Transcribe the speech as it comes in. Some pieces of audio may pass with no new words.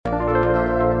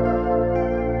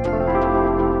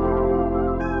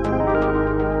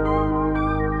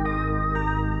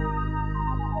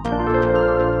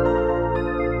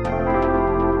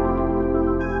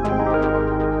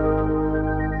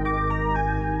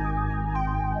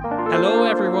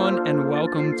everyone, and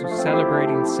welcome to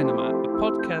Celebrating Cinema, a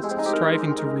podcast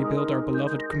striving to rebuild our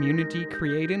beloved community,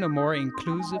 creating a more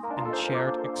inclusive and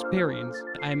shared experience.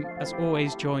 I'm, as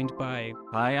always, joined by...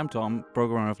 Hi, I'm Tom,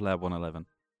 programmer of Lab 111.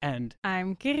 And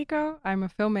I'm Kiriko, I'm a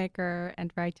filmmaker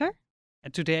and writer.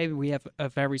 And today we have a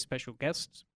very special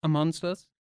guest amongst us.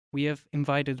 We have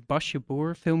invited Basje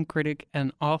Boer, film critic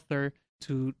and author,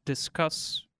 to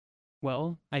discuss...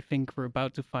 Well, I think we're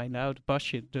about to find out.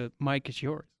 Basje, the mic is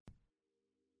yours.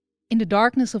 In the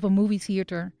darkness of a movie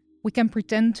theater, we can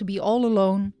pretend to be all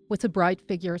alone with the bright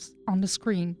figures on the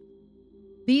screen.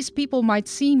 These people might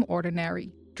seem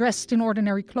ordinary, dressed in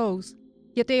ordinary clothes,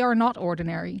 yet they are not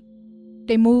ordinary.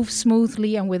 They move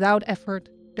smoothly and without effort,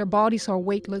 their bodies are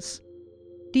weightless.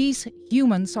 These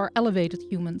humans are elevated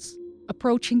humans,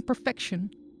 approaching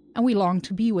perfection, and we long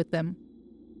to be with them.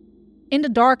 In the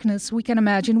darkness, we can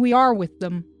imagine we are with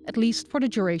them, at least for the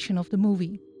duration of the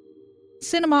movie.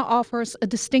 Cinema offers a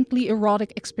distinctly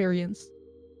erotic experience.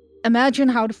 Imagine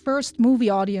how the first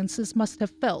movie audiences must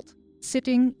have felt,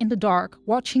 sitting in the dark,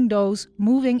 watching those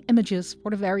moving images for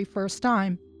the very first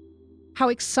time. How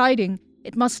exciting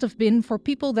it must have been for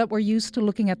people that were used to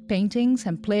looking at paintings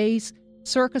and plays,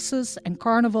 circuses and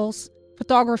carnivals,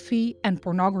 photography and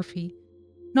pornography.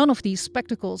 None of these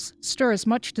spectacles stir as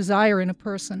much desire in a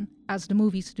person as the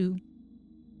movies do.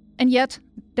 And yet,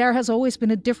 there has always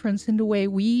been a difference in the way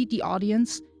we, the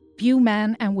audience, view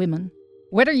men and women.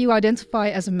 Whether you identify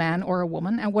as a man or a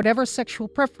woman, and whatever sexual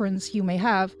preference you may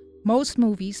have, most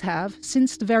movies have,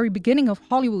 since the very beginning of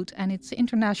Hollywood and its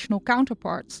international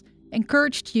counterparts,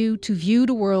 encouraged you to view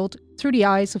the world through the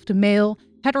eyes of the male,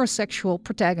 heterosexual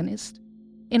protagonist.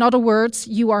 In other words,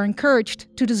 you are encouraged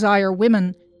to desire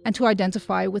women and to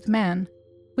identify with men,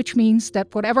 which means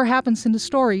that whatever happens in the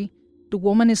story, the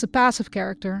woman is a passive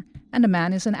character and the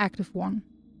man is an active one.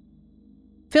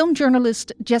 Film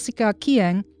journalist Jessica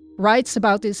Kieng writes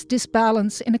about this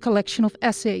disbalance in a collection of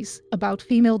essays about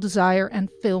female desire and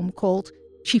film called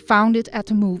She Found It at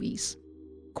the Movies.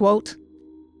 Quote,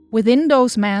 "Within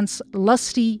those man's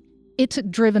lusty,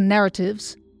 it-driven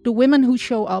narratives, the women who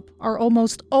show up are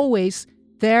almost always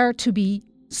there to be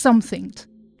somethinged,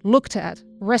 looked at,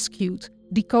 rescued,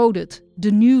 decoded,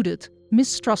 denuded,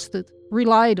 mistrusted,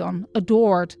 relied on,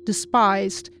 adored,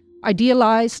 despised,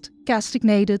 idealized,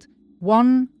 castigated,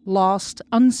 won, lost,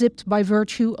 unzipped by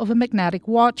virtue of a magnetic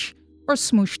watch, or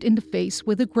smooshed in the face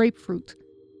with a grapefruit.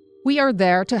 We are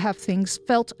there to have things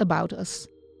felt about us."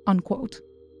 Unquote.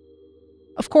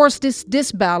 Of course, this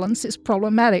disbalance is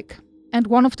problematic, and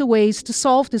one of the ways to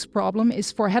solve this problem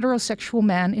is for heterosexual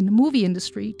men in the movie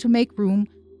industry to make room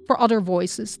for other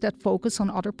voices that focus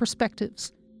on other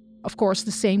perspectives. Of course,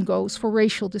 the same goes for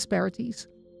racial disparities.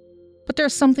 But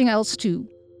there's something else too.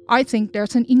 I think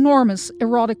there's an enormous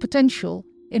erotic potential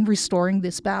in restoring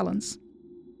this balance.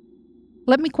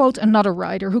 Let me quote another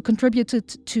writer who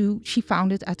contributed to She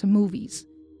Found It at the Movies.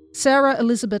 Sarah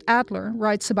Elizabeth Adler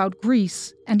writes about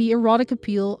Grease and the erotic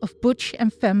appeal of butch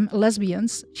and femme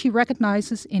lesbians she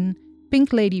recognizes in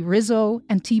Pink Lady Rizzo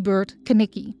and T-Bird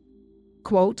Kenickie.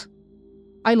 Quote,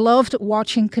 "I loved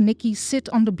watching Kenickie sit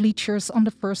on the bleachers on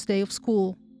the first day of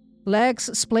school. Legs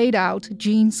splayed out,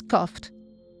 jeans cuffed.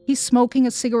 He's smoking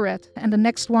a cigarette and the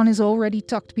next one is already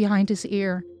tucked behind his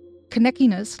ear.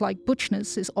 Kenickiness, like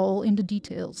butchness, is all in the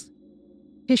details.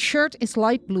 His shirt is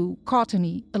light blue,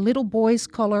 cottony, a little boy's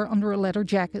color under a leather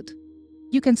jacket.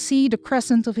 You can see the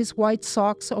crescent of his white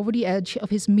socks over the edge of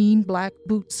his mean black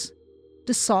boots.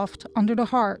 The soft under the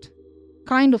heart.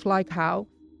 Kind of like how,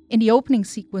 in the opening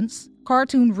sequence,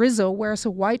 cartoon Rizzo wears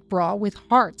a white bra with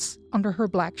hearts under her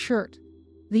black shirt.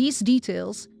 These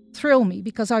details thrill me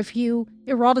because I view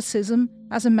eroticism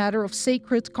as a matter of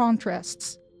sacred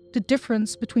contrasts. The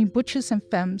difference between butches and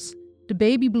femmes, the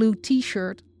baby blue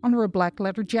t-shirt under a black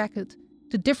leather jacket,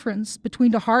 the difference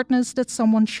between the hardness that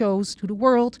someone shows to the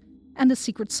world and the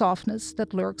secret softness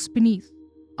that lurks beneath."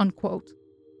 Unquote.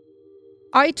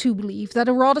 I too believe that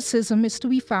eroticism is to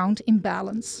be found in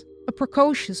balance, a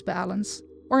precocious balance,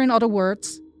 or in other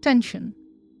words, tension.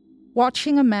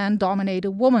 Watching a man dominate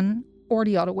a woman, or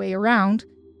the other way around,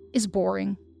 is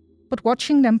boring, but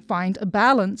watching them find a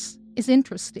balance is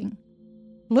interesting.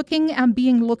 Looking and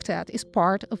being looked at is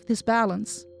part of this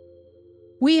balance.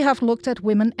 We have looked at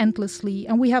women endlessly,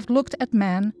 and we have looked at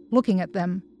men looking at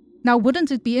them. Now,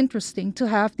 wouldn't it be interesting to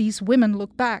have these women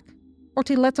look back, or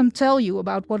to let them tell you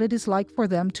about what it is like for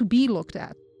them to be looked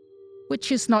at?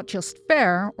 Which is not just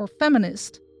fair or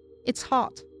feminist, it's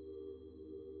hot.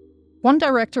 One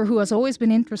director who has always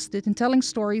been interested in telling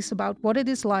stories about what it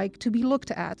is like to be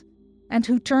looked at, and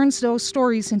who turns those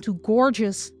stories into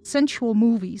gorgeous, sensual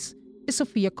movies, is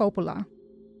Sofia Coppola.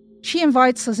 She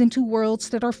invites us into worlds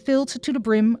that are filled to the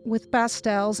brim with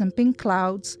pastels and pink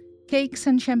clouds, cakes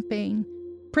and champagne,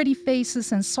 pretty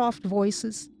faces and soft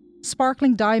voices,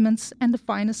 sparkling diamonds and the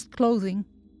finest clothing,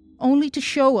 only to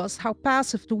show us how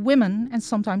passive the women and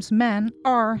sometimes men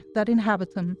are that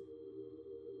inhabit them.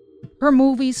 Her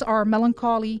movies are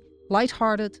melancholy,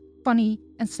 light-hearted, funny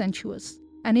and sensuous,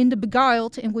 and in The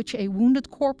Beguiled, in which a wounded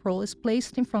corporal is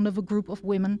placed in front of a group of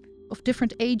women of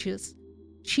different ages,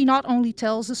 she not only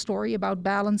tells a story about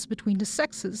balance between the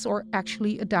sexes, or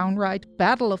actually a downright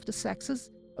battle of the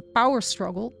sexes, a power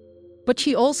struggle, but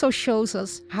she also shows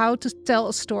us how to tell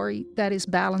a story that is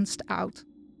balanced out.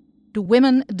 The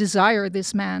women desire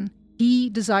this man, he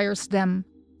desires them.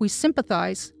 We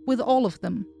sympathize with all of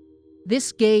them.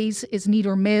 This gaze is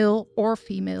neither male or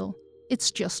female,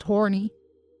 it's just horny.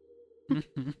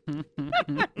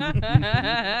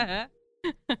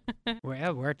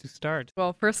 Well, where to start?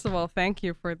 Well, first of all, thank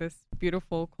you for this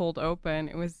beautiful cold open.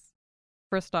 It was,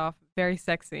 first off, very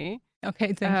sexy.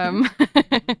 Okay, thank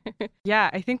you. Yeah,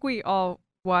 I think we all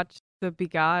watched The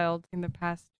Beguiled in the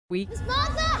past week. Miss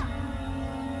Martha!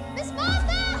 Miss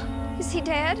Martha! Is he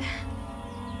dead?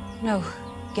 No,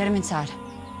 get him inside.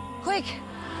 Quick!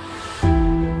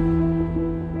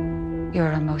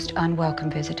 You're our most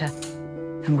unwelcome visitor,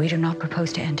 and we do not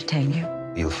propose to entertain you.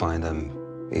 You'll find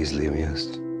them easily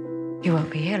amused. You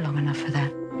won't be here long enough for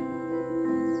that.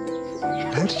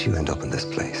 How did you end up in this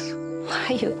place? Why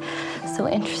are you so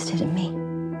interested in me?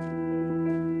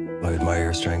 I admire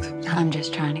your strength. I'm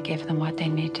just trying to give them what they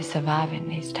need to survive in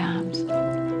these times.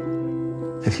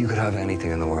 If you could have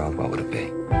anything in the world, what would it be?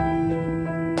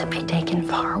 To be taken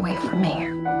far away from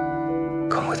here.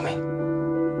 Come with me.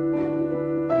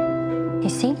 He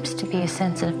seems to be a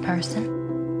sensitive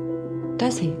person.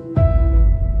 Does he?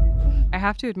 I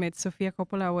have to admit, Sofia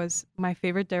Coppola was my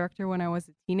favorite director when I was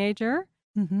a teenager.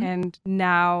 Mhm. And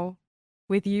now,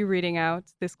 with you reading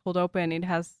out this cold open, it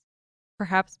has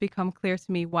perhaps become clear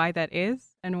to me why that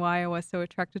is and why I was so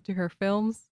attracted to her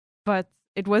films. But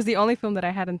it was the only film that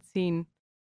I hadn't seen,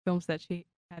 films that she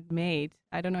had made.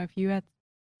 I don't know if you had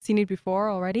seen it before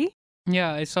already.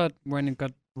 Yeah, I saw it when it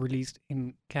got released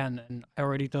in Cannes, and I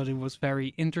already thought it was very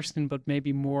interesting, but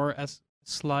maybe more as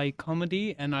sly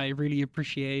comedy. And I really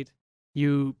appreciate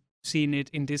you seeing it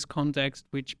in this context,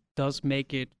 which does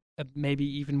make it maybe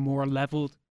even more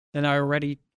leveled than I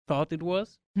already thought it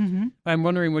was. Mhm. I'm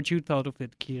wondering what you thought of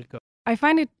it, Kiriko. I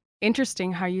find it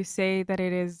interesting how you say that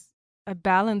it is a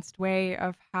balanced way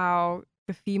of how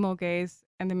the female gaze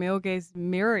and the male gaze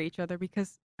mirror each other,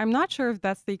 because I'm not sure if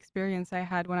that's the experience I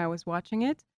had when I was watching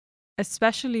it,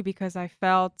 especially because I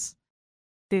felt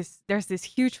there's this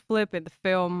huge flip in the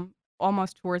film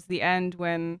almost towards the end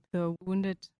when the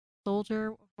wounded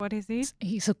soldier, what is he?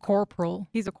 He's a corporal.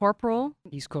 He's a corporal.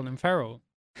 He's Colin Farrell.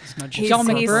 It's not He's- just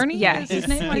John he's- McBurney? Yeah, Is his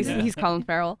he's, name? he's, Yeah. he's Colin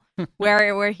Farrell.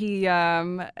 where he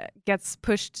gets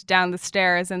pushed down the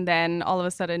stairs and then all of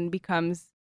a sudden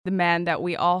becomes the man that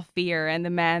we all fear and the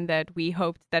man that we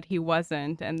hoped that he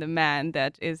wasn't and the man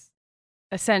that is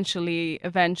essentially,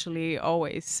 eventually,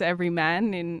 always every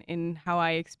man in how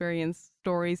I experience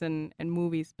stories and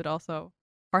movies, but also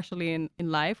partially in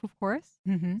life, of course.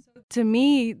 Mm-hmm. To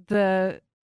me, the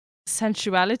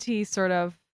sensuality sort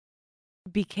of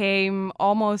became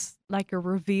almost like a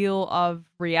reveal of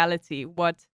reality.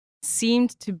 What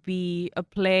seemed to be a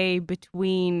play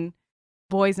between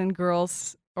boys and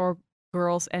girls, or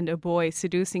girls and a boy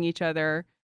seducing each other,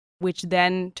 which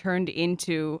then turned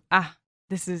into,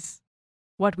 this is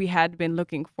what we had been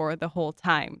looking for the whole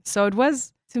time. So it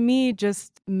was, to me,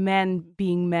 just men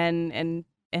being men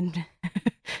and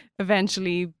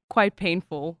eventually quite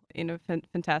painful in a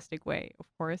fantastic way, of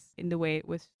course, in the way it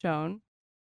was shown.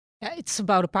 Yeah, it's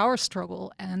about a power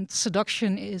struggle, and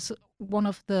seduction is one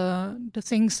of the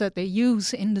things that they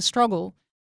use in the struggle.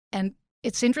 And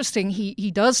it's interesting,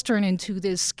 he does turn into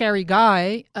this scary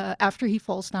guy after he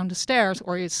falls down the stairs,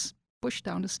 or is pushed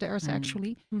down the stairs,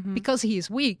 actually, because he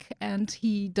is weak and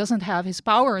he doesn't have his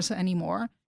powers anymore.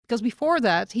 Because before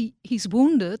that, he's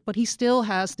wounded, but he still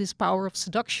has this power of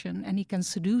seduction, and he can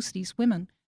seduce these women.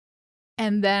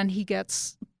 And then he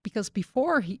gets, because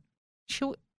before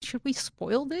should we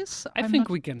spoil this? I think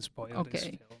we can spoil this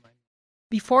Okay. film.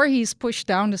 Before he's pushed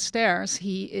down the stairs,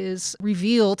 he is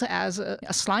revealed as a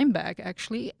slime bag,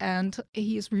 actually. And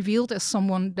he is revealed as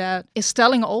someone that is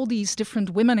telling all these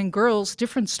different women and girls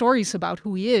different stories about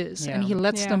who he is. And Yeah. he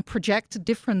lets Yeah. them project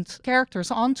different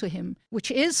characters onto him,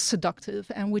 which is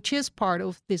seductive and which is part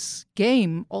of this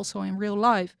game also in real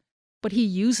life. but he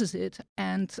uses it.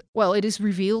 And, well, it is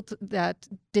revealed that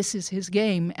this is his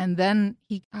game. And then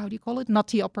he, how do you call it? Not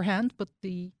the upper hand, but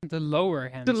the lower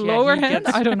hand. The lower hand?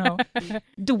 I don't know.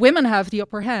 The women have the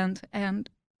upper hand, and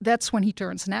that's when he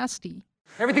turns nasty.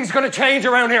 Everything's going to change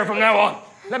around here from now on.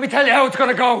 Let me tell you how it's going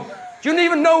to go. You don't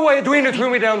even know why Edwina threw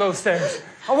me down those stairs.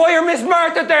 And why your Miss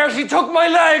Martha there, she took my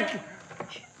leg.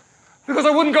 Because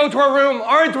I wouldn't go to her room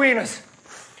or Edwina's.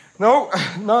 No,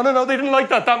 they didn't like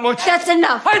that much. That's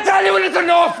enough. I tell you when it's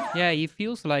enough. Yeah, he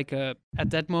feels like at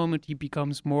that moment he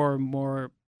becomes more and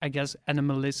more, I guess,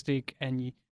 animalistic, and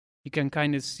you can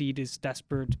kind of see this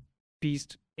desperate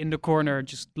beast in the corner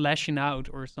just lashing out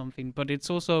or something. But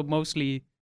it's also mostly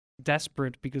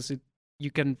desperate because you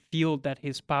can feel that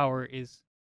his power is,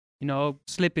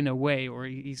 slipping away, or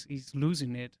he's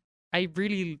losing it. I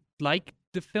really like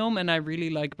the film, and I really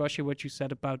like, Basha, what you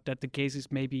said about that the gaze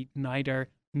is maybe neither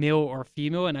male or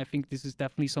female, and I think this is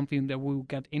definitely something that we'll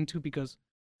get into, because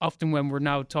often when we're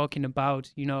now talking about,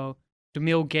 the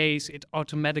male gaze, it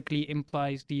automatically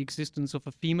implies the existence of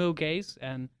a female gaze,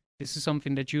 and this is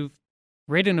something that you've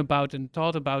written about and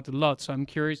thought about a lot, so I'm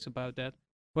curious about that.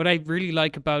 What I really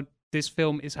like about this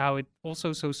film is how it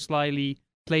also so slyly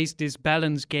plays this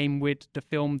balance game with the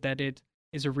film that it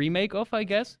is a remake of, I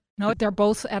guess. No, they're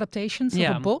both adaptations of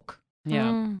a book.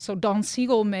 Yeah. So Don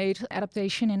Siegel made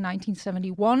adaptation in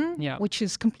 1971, which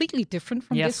is completely different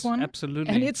from this one. Yes,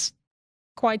 absolutely. And it's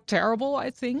quite terrible, I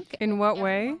think. In what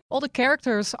way? All the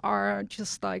characters are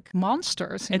just like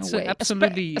monsters in it's a way.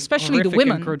 Absolutely especially the horrific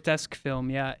women. And grotesque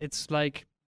film, yeah. It's like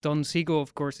Don Siegel,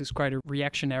 of course, is quite a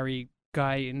reactionary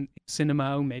guy in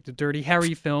cinema who made the Dirty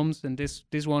Harry films, and this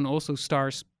one also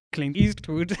stars Clint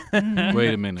Eastwood.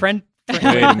 Wait a minute. Friend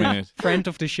Wait a minute. Friend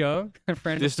of the show.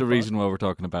 This is the reason why we're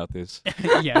talking about this.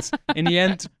 Yes. In the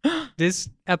end, this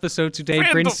episode today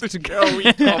brings together.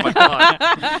 Oh my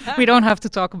god. We don't have to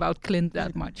talk about Clint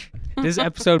that much. This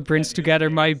episode brings together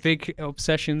my big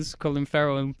obsessions, Colin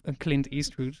Farrell and Clint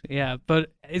Eastwood. Yeah,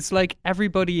 but it's like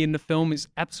everybody in the film is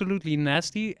absolutely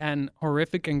nasty and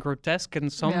horrific and grotesque,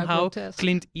 and somehow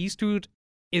Clint Eastwood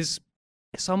is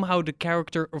somehow the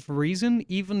character of reason,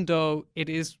 even though it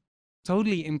is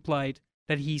totally implied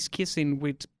that he's kissing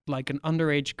with like an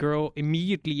underage girl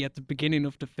immediately at the beginning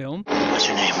of the film. What's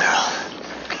your name, girl?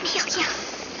 Amelia.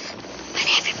 But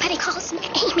everybody calls me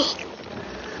Amy.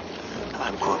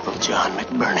 I'm Corporal John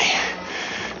McBurney,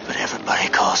 but everybody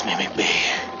calls me McBee.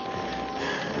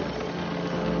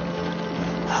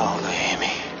 How old are you,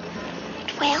 Amy?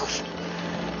 12.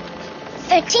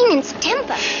 13 in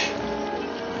September.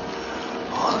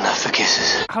 Old enough for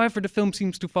kisses. However, the film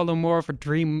seems to follow more of a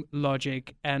dream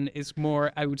logic and is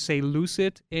more, I would say,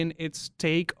 lucid in its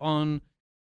take on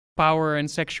power and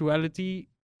sexuality.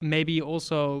 Maybe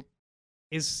also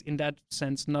is, in that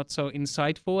sense, not so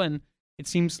insightful. And it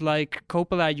seems like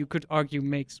Coppola, you could argue,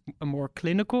 makes a more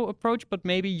clinical approach, but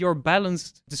maybe your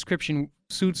balanced description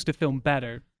suits the film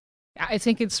better. I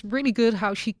think it's really good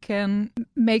how she can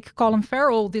make Colin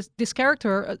Farrell, this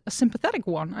character, a sympathetic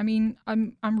one. I mean,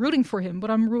 I'm rooting for him, but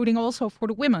I'm rooting also for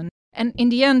the women. And in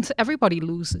the end, everybody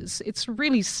loses. It's a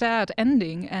really sad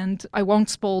ending, and I won't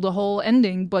spoil the whole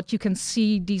ending, but you can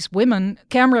see these women.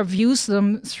 Camera views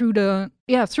them through the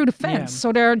fence, Yeah.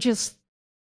 so they're just.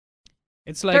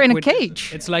 It's like they're in a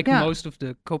cage. It's like most of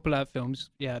the Coppola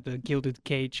films, the gilded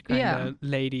cage kind of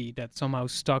lady that's somehow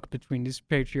stuck between this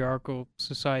patriarchal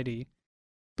society.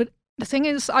 But the thing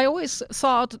is, I always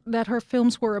thought that her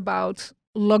films were about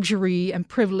luxury and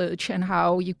privilege and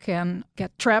how you can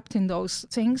get trapped in those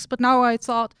things. But now I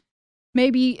thought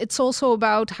maybe it's also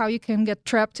about how you can get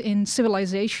trapped in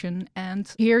civilization.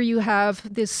 And here you have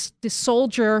this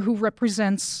soldier who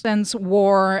represents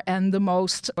war and the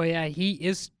most. Oh yeah, he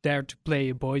is there to play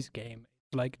a boys' game.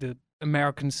 Like the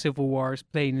American Civil War is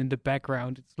playing in the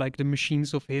background. It's like the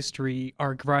machines of history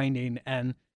are grinding,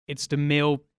 and it's the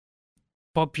male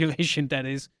population that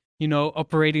is,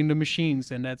 operating the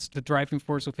machines, and that's the driving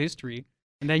force of history.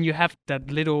 And then you have that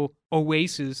little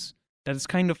oasis that is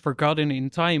kind of forgotten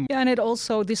in time. Yeah, and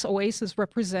this oasis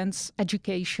represents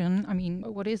education. I mean,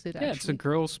 what is it actually? Yeah, it's a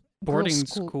girls' boarding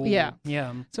school. Yeah.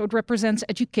 So it represents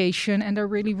education, and they're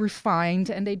really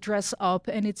refined, and they dress up,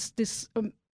 and it's this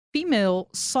female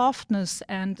softness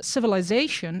and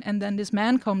civilization. And then this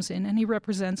man comes in, and he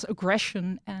represents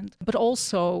aggression, but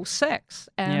also sex.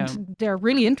 And they're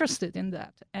really interested in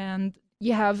that. And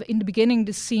you have in the beginning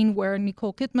this scene where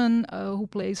Nicole Kidman, who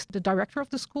plays the director of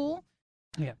the school,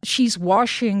 she's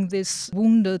washing this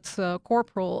wounded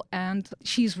corporal, and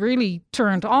she's really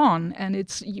turned on, and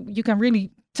you can really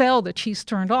tell that she's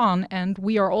turned on, and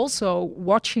we are also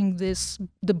watching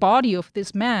the body of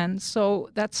this man. So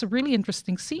that's a really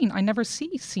interesting scene. I never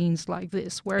see scenes like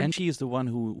this where And she is the one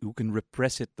who can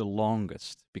repress it the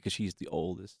longest because she's the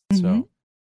oldest. Mhm. So,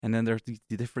 and then there's the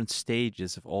different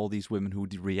stages of all these women who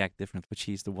react different. But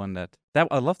she's the one that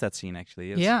I love that scene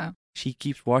actually. yeah. She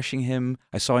keeps washing him.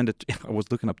 I saw I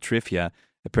was looking up trivia.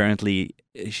 Apparently,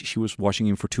 she was washing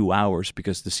him for 2 hours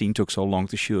because the scene took so long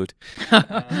to shoot.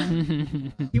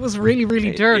 He was really,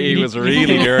 really dirty. He was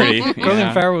really dirty. Colin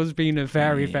yeah. Farrell was being a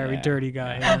very, very Yeah. dirty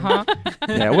guy. Uh-huh.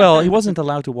 Yeah, well, he wasn't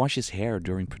allowed to wash his hair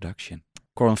during production.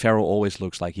 Colin Farrell always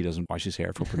looks like he doesn't wash his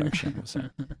hair for production. So.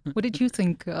 What did you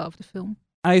think of the film?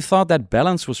 I thought that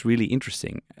balance was really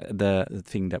interesting. The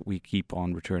thing that we keep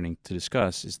on returning to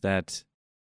discuss is that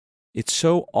it's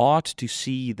so odd to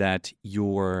see that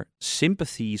your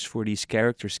sympathies for these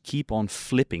characters keep on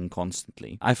flipping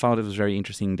constantly. I found it was very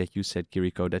interesting that you said,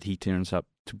 Kiriko, that he turns up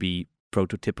to be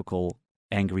prototypical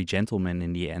angry gentleman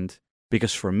in the end.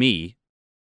 Because for me,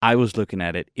 I was looking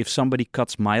at it, if somebody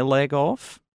cuts my leg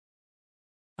off,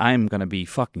 I'm gonna be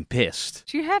fucking pissed.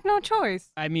 She had no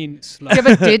choice. I mean, Yeah,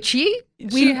 but did she?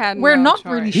 She had We're no not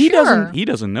choice. really He sure.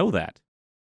 doesn't know that.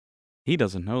 He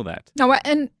doesn't know that. No,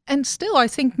 and still, I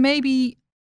think maybe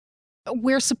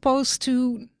we're supposed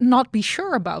to not be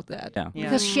sure about that. Yeah.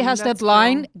 Because she has that's that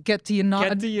line, true. get the,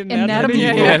 Get the anatomy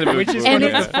anatomy, book. which is And one of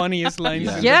it's- the funniest lines.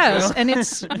 Yeah. in the Yes, film. and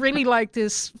it's really like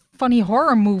this funny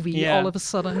horror movie Yeah. all of a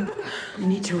sudden. You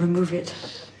need to remove it.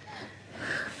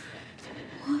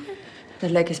 The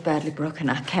leg is badly broken.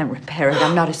 I can't repair it.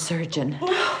 I'm not a surgeon.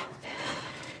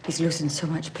 He's losing so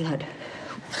much blood.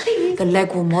 The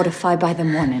leg will mortify by the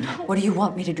morning. What do you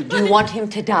want me to do? Do you want him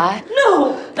to die?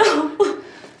 No!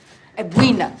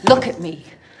 Edwina, look at me.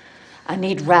 I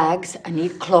need rags. I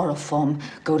need chloroform.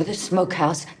 Go to the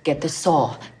smokehouse. Get the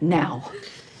saw. Now.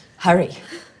 Hurry.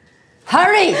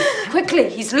 Hurry! Quickly.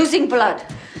 He's losing blood.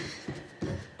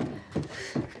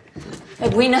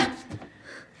 Edwina,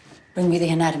 bring me the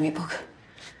anatomy book.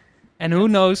 And who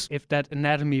knows if that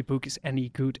anatomy book is any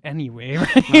good anyway, right?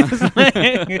 It's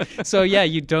like- so yeah,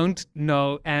 you don't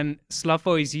know. And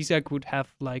Slavoj Zizek would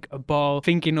have like a ball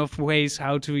thinking of ways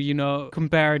how to,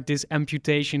 compare this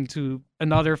amputation to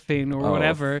another thing or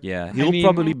whatever. Yeah, I he'll mean-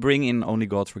 probably bring in Only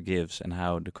God Forgives and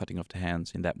how the cutting of the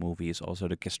hands in that movie is also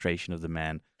the castration of the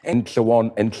man. And so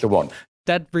on and so on.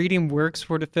 That reading works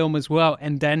for the film as well.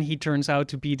 And then he turns out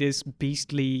to be this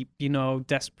beastly,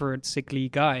 desperate, sickly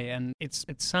guy. And it's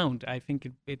sound. I think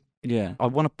it Yeah, I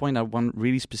want to point out one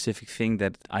really specific thing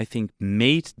that I think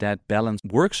made that balance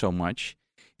work so much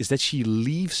is that she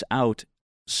leaves out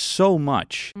so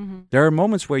much. Mhm. There are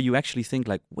moments where you actually think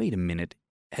like, wait a minute,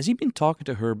 has he been talking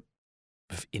to her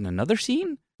in another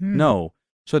scene? Hmm. No.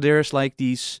 So there's like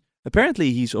these,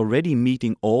 apparently he's already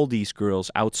meeting all these girls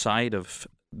outside of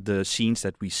the scenes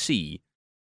that we see,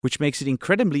 which makes it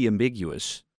incredibly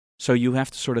ambiguous. So you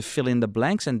have to sort of fill in the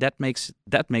blanks, and that makes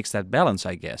that balance,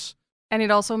 I guess. And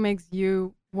it also makes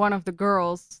you one of the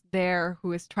girls there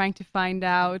who is trying to find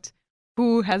out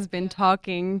who has been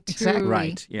talking to Exactly.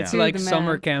 Right. Yeah. It's to like the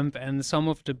summer man. camp, and some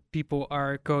of the people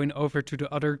are going over to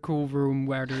the other cool room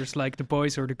where there's like the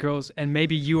boys or the girls, and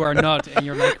maybe you are not, and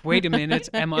you're like, wait a minute,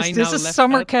 am I Is now this a left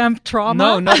summer out? camp trauma?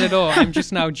 No, not at all. I'm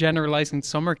just now generalizing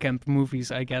summer camp movies,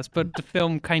 I guess, but the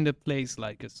film kind of plays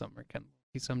like a summer camp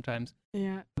movie sometimes.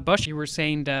 Yeah. Bush, you were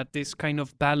saying that this kind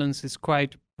of balance is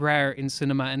quite rare in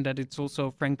cinema, and that it's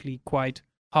also, frankly, quite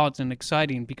hot and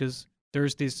exciting because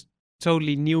there's this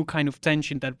totally new kind of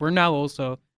tension that we're now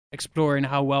also exploring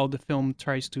how well the film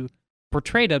tries to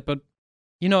portray that. But,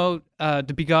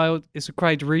 The Beguiled is a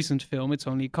quite recent film. It's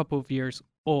only a couple of years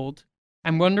old.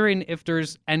 I'm wondering if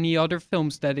there's any other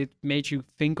films that it made you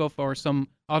think of, or some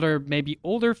other maybe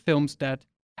older films that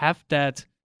have that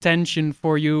tension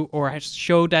for you, or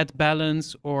show that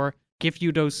balance, or give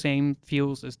you those same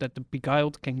feels as that The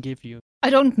Beguiled can give you. I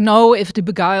don't know if The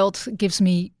Beguiled gives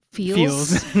me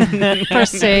feels per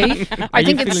se. I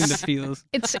think feeling it's the feels.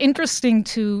 it's interesting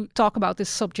to talk about this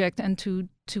subject and to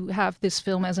have this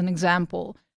film as an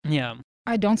example. Yeah.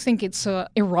 I don't think it's a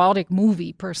erotic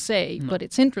movie per se, No. but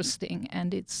it's interesting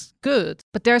and it's good.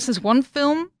 But there's this one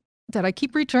film that I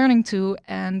keep returning to,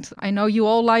 and I know you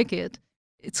all like it.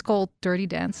 It's called Dirty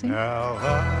Dancing. Now I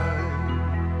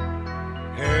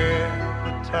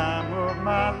had the time of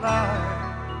my life.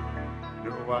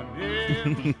 No, I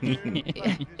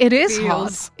never It is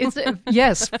Feels. hot. It's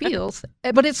yes, feels.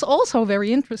 But it's also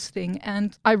very interesting,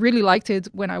 and I really liked it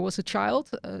when I was a child.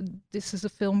 This is a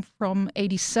film from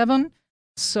 '87,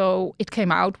 so it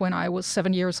came out when I was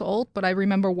 7 years old. But I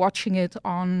remember watching it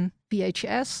on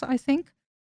VHS, I think.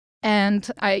 And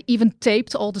I even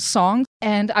taped all the songs,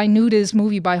 and I knew this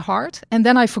movie by heart. And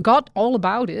then I forgot all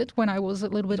about it when I was a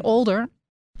little bit older.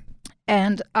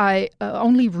 And I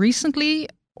only recently,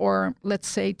 or let's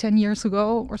say 10 years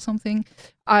ago or something,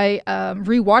 I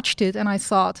rewatched it and I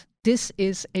thought, this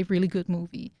is a really good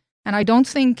movie. And I don't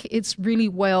think it's really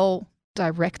well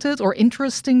directed or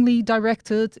interestingly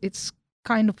directed. It's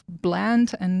kind of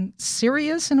bland and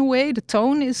serious in a way. The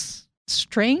tone is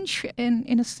strange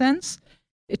in a sense.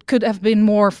 It could have been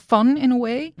more fun in a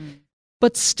way,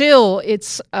 but still,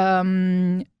 it's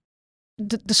the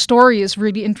story is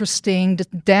really interesting. The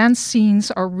dance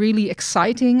scenes are really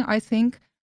exciting, I think.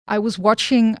 I was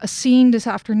watching a scene this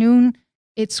afternoon.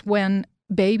 It's when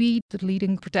Baby, the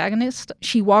leading protagonist,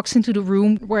 she walks into the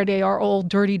room where they are all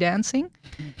dirty dancing.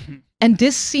 And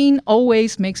this scene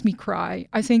always makes me cry.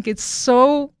 I think it's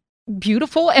so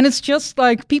beautiful, and it's just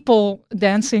like people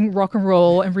dancing rock and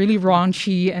roll and really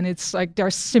raunchy, and it's like they're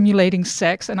simulating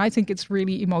sex, and I think it's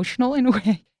really emotional in a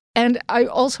way. And I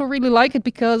also really like it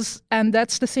because, and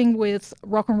that's the thing with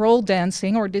rock and roll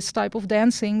dancing or this type of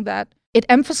dancing, that it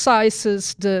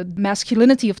emphasizes the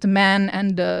masculinity of the man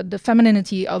and the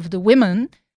femininity of the women,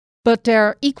 but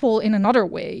they're equal in another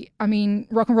way. I mean,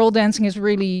 rock and roll dancing is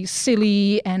really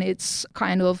silly and it's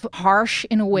kind of harsh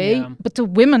in a way, but the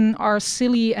women are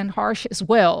silly and harsh as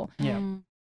well. Yeah.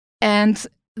 And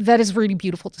that is really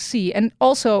beautiful to see. And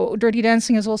also, Dirty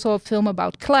Dancing is also a film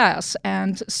about class.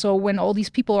 And so when all these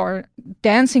people are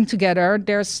dancing together,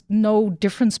 there's no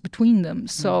difference between them.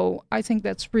 So I think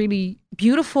that's really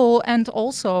beautiful. And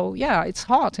also, yeah, it's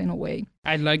hot in a way.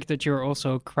 I like that you're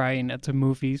also crying at the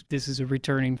movies. This is a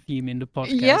returning theme in the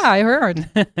podcast. Yeah, I heard.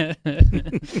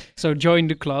 So join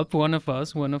the club, one of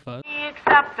us. We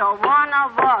accept a one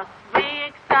of us. We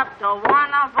accept a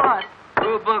one of us.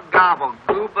 Gooba gobble,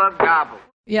 gooba gobble.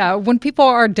 Yeah, when people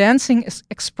are dancing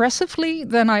expressively,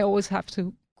 then I always have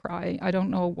to cry. I don't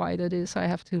know why that is. I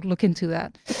have to look into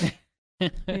that.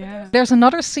 Yeah. There's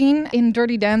another scene in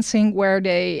Dirty Dancing where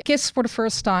they kiss for the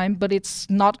first time, but it's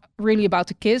not really about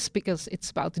the kiss because it's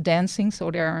about the dancing.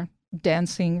 So they're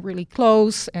dancing really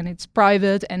close and it's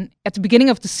private. And at the beginning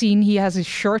of the scene, he has his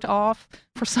shirt off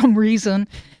for some reason.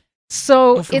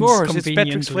 So Of course, it's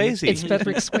Patrick Swayze. It's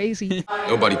Patrick Swayze.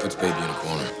 Nobody puts baby in a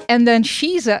corner. And then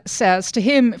she says to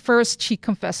him, first she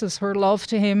confesses her love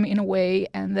to him in a way,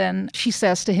 and then she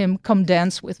says to him, come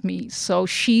dance with me. So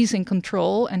she's in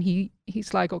control, and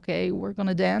he's like, okay, we're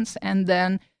gonna dance. And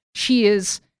then she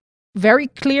is very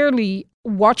clearly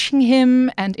watching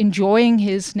him and enjoying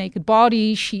his naked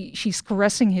body. She's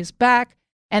caressing his back.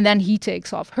 And then he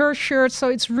takes off her shirt. So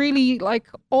it's really like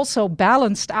also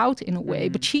balanced out in a way.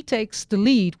 But she takes the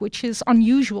lead, which is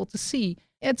unusual to see.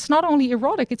 It's not only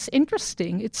erotic, it's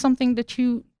interesting. It's something that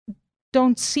you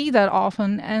don't see that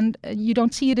often. And you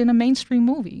don't see it in a mainstream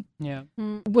movie. Yeah.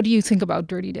 What do you think about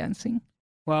Dirty Dancing?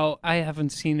 Well, I haven't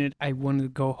seen it. I want to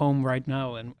go home right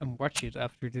now and watch it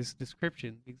after this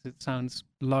description. Because it sounds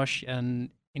lush and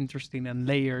interesting and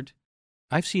layered.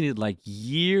 I've seen it like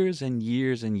years and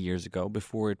years and years ago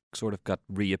before it sort of got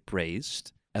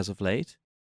reappraised as of late.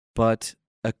 But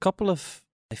a couple of,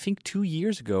 I think 2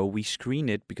 years ago, we screened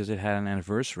it because it had an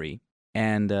anniversary.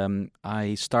 And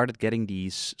I started getting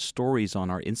these stories on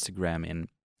our Instagram in.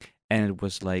 And it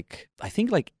was like, I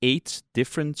think like 8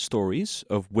 different stories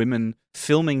of women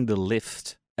filming the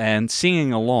lift and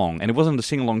singing along. And it wasn't a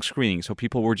sing-along screening, so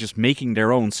people were just making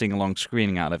their own sing-along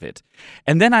screening out of it.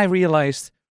 And then I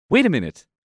realized, wait a minute,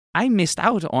 I missed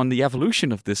out on the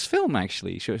evolution of this film,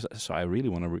 actually. So I really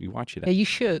want to rewatch it. Yeah, you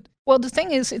should. Well, the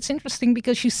thing is, it's interesting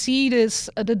because you see this,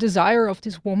 the desire of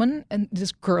this woman and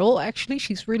this girl, actually.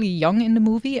 She's really young in the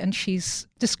movie and she's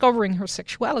discovering her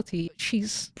sexuality.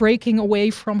 She's breaking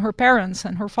away from her parents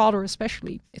and her father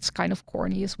especially. It's kind of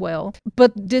corny as well.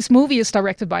 But this movie is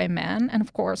directed by a man, and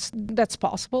of course, that's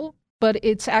possible. But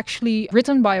it's actually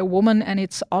written by a woman and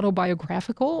it's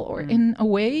autobiographical or in a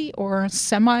way, or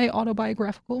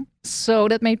semi-autobiographical. So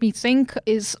that made me think,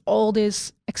 is all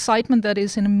this excitement that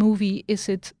is in a movie, is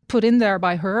it put in there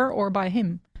by her or by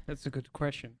him? That's a good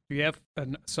question. Do you have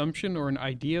an assumption or an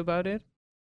idea about it?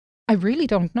 I really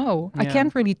don't know. I Yeah.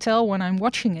 can't really tell when I'm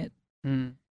watching it.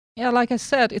 Yeah, like I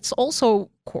said, it's also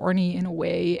corny in a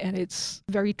way and it's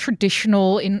very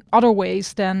traditional in other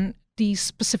ways than these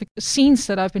specific scenes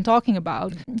that I've been talking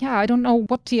about. Yeah, I don't know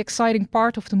what the exciting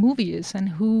part of the movie is and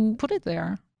who put it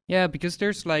there. Yeah, because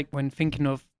there's like, when thinking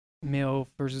of male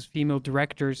versus female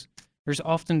directors, there's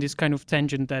often this kind of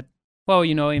tangent that, well,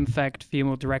 you know, in fact,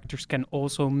 female directors can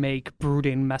also make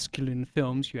brooding masculine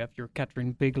films. You have your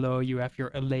Catherine Bigelow, you have your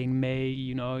Elaine May,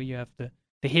 you know, you have the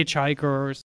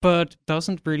Hitchhikers, but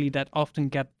doesn't really that often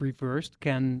get reversed.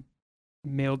 Can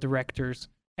male directors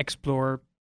explore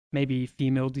maybe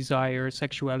female desire,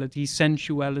 sexuality,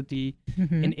 sensuality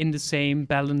in the same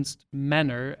balanced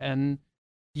manner. And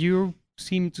you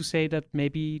seem to say that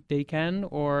maybe they can,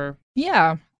 or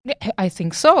Yeah, I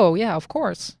think so. Yeah, of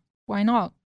course. Why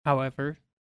not? however,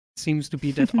 it seems to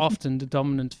be that often the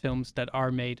dominant films that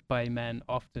are made by men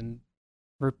often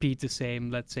repeat the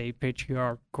same, let's say,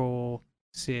 patriarchal,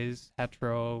 cis,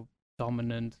 hetero,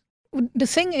 dominant. The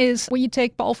thing is, when you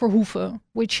take Paul Verhoeven,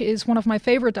 which is one of my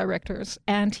favorite directors,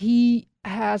 and he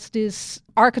has this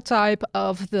archetype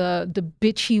of the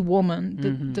bitchy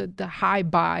woman, the high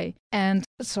buy. And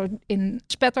so in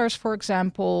Spetters, for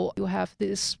example, you have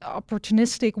this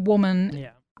opportunistic woman.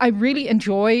 Yeah. I really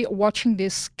enjoy watching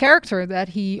this character that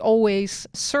he always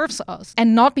serves us.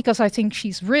 And not because I think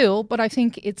she's real, but I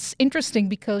think it's interesting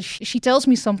because she tells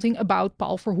me something about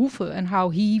Paul Verhoeven and how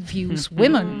he views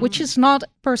women, which is not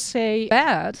per se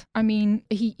bad. I mean,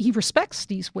 he respects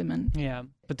these women. Yeah,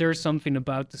 but there's something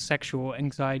about the sexual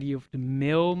anxiety of the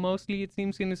male, mostly, it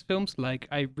seems, in his films. Like,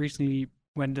 I recently,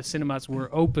 when the cinemas were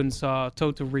open, saw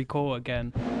Total Recall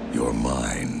again. Your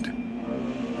mind.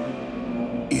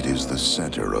 It is the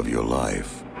center of your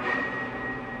life.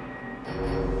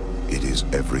 It is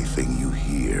everything you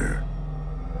hear,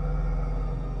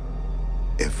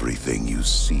 everything you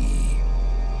see,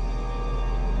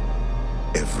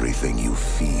 everything you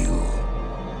feel.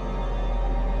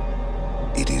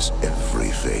 It is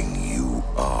everything you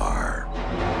are.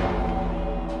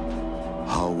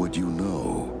 How would you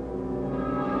know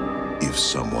if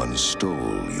someone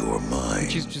stole your mind?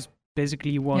 Which is just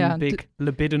basically one big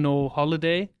libidinal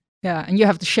holiday. Yeah, and you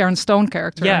have the Sharon Stone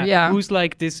character. Yeah, who's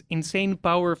like this insane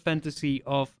power fantasy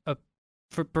of a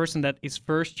person that is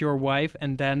first your wife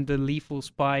and then the lethal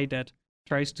spy that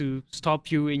tries to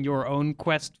stop you in your own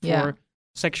quest for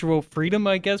sexual freedom,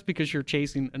 I guess, because you're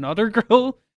chasing another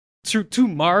girl to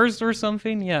Mars or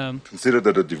something. Yeah. Consider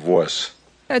that a divorce.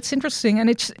 It's interesting, and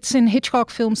it's in Hitchcock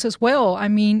films as well. I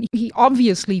mean, he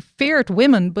obviously feared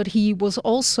women, but he was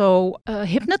also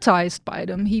hypnotized by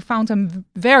them. He found them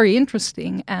very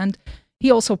interesting, and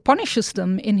he also punishes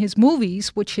them in his movies,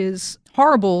 which is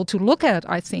horrible to look at,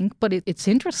 I think, but it's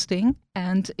interesting,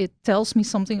 and it tells me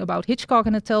something about Hitchcock,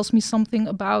 and it tells me something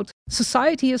about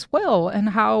society as well,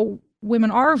 and how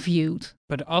women are viewed.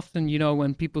 But often, you know,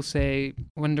 when people say,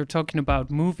 when they're talking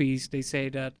about movies, they say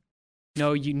that,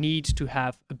 no, you need to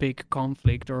have a big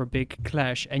conflict or a big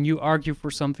clash, and you argue for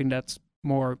something that's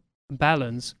more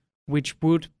balance, which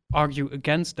would argue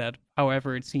against that.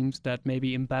 However, it seems that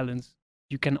maybe in balance,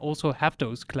 you can also have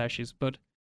those clashes, but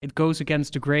it goes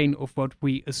against the grain of what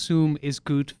we assume is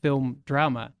good film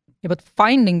drama. Yeah, but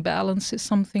finding balance is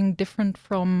something different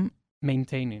from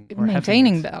maintaining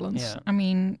balance. Yeah. I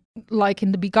mean, like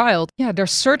in The Beguiled, they're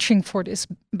searching for this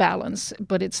balance,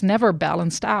 but it's never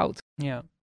balanced out. Yeah.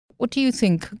 What do you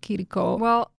think, Kiriko?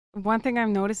 Well, one thing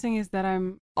I'm noticing is that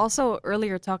I'm also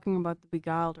earlier talking about The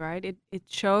Beguiled, right? It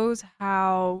shows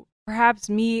how perhaps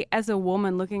me as a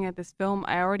woman looking at this film,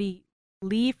 I already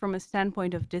leave from a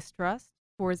standpoint of distrust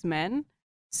towards men.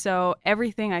 So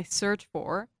everything I search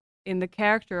for in the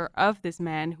character of this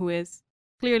man, who is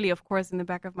clearly, of course, in the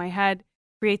back of my head,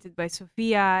 created by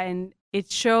Sofia, and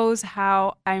it shows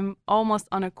how I'm almost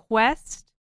on a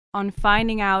quest on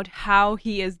finding out how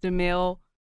he is the male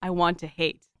I want to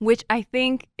hate, which I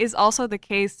think is also the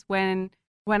case when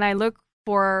I look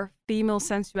for female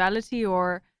sensuality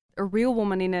or a real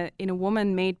woman in a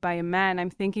woman made by a man. I'm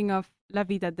thinking of La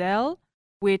Vie d'Adèle,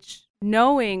 which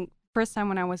first time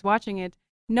when I was watching it,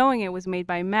 knowing it was made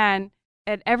by a man,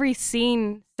 at every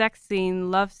scene, sex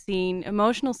scene, love scene,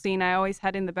 emotional scene, I always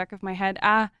had in the back of my head,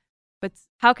 but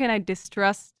how can I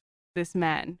distrust this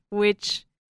man? Which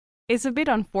is a bit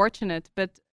unfortunate, but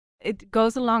it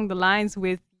goes along the lines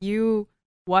with you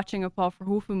watching a Paul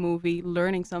Verhoeven movie,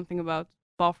 learning something about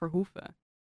Paul Verhoeven,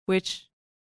 which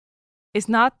is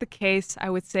not the case, I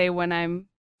would say, when I'm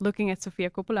looking at Sofia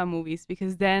Coppola movies,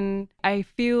 because then I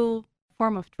feel a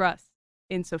form of trust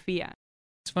in Sofia.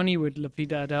 It's funny with La Vie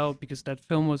d'Adèle, because that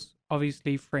film was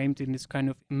obviously framed in this kind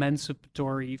of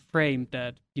emancipatory frame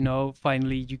that, you know,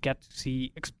 finally you get to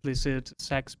see explicit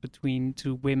sex between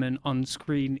two women on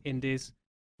screen in this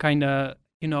kind of,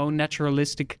 you know,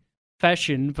 naturalistic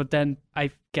fashion. But then I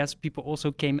guess people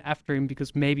also came after him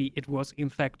because maybe it was in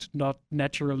fact not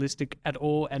naturalistic at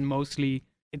all, and mostly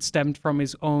it stemmed from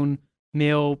his own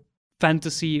male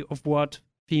fantasy of what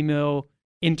female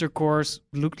intercourse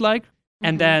looked like.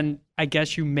 And then I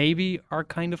guess you maybe are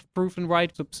kind of proven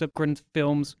right. Subsequent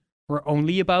films were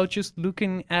only about just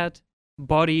looking at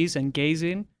bodies and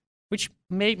gazing, which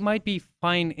might be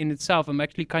fine in itself. I'm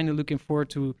actually kind of looking forward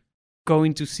to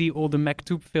going to see all the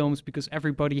Mektoub films because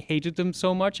everybody hated them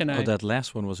so much. And that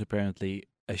last one was apparently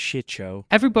a shit show.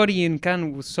 Everybody in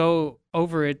Cannes was so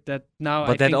over it that now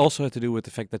But I that think... also had to do with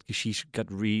the fact that Kashish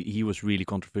he was really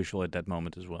controversial at that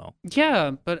moment as well.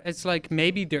 Yeah, but it's like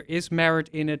maybe there is merit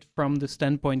in it from the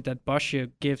standpoint that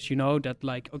Basje gives, that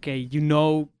like, okay,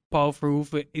 Paul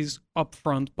Verhoeven is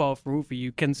upfront Paul Verhoeven.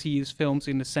 You can see his films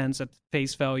in the sense at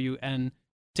face value and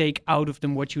take out of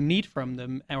them what you need from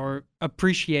them, or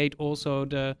appreciate also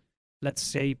the, let's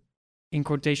say, in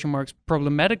quotation marks,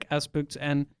 problematic aspects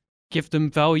and give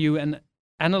them value and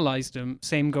analyze them.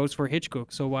 Same goes for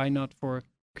Hitchcock, so why not for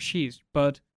Kashish?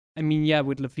 But I mean, yeah,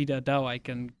 with La Vida Adele, I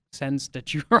can sense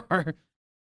that you are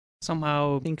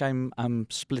somehow... I think I'm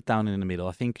split down in the middle.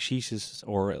 I think Kashish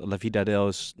or La Vida Adele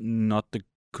is not the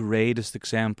greatest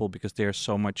example because there's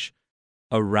so much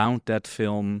around that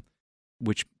film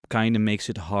which kind of makes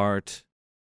it hard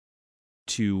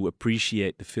to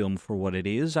appreciate the film for what it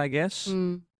is, I guess.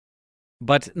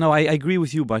 But no, I agree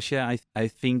with you, Basje. I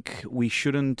think we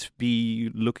shouldn't be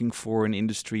looking for an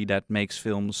industry that makes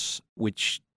films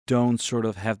which don't sort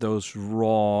of have those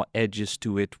raw edges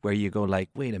to it where you go like,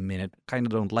 wait a minute, kind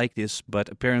of don't like this, but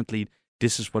apparently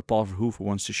this is what Paul Verhoeven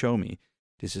wants to show me.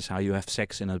 This is how you have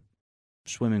sex in a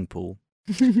swimming pool.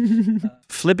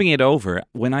 Flipping it over,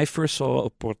 when I first saw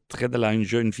Portrait de la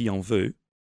jeune fille en vue, is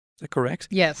that correct?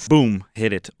 Yes. Boom,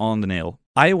 hit it on the nail.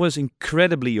 I was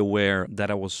incredibly aware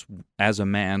that I was, as a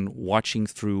man, watching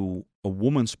through a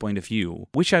woman's point of view,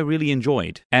 which I really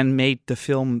enjoyed, and made the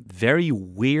film very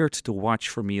weird to watch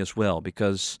for me as well,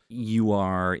 because you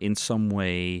are in some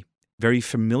way very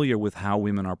familiar with how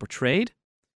women are portrayed,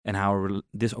 and how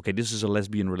this is a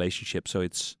lesbian relationship, so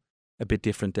it's a bit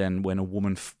different than when a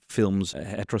woman films a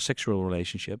heterosexual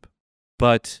relationship.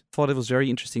 But I thought it was very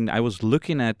interesting. I was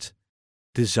looking at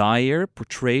desire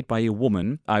portrayed by a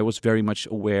woman. I was very much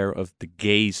aware of the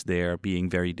gaze there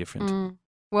being very different.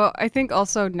 Well, I think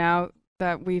also now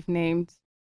that we've named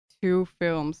 2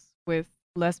 films with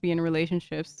lesbian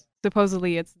relationships,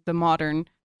 supposedly it's the modern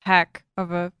hack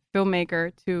of a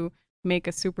filmmaker to make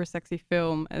a super sexy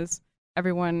film as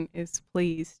everyone is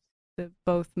pleased,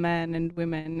 both men and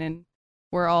women, and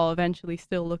we're all eventually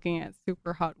still looking at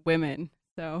super hot women.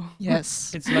 So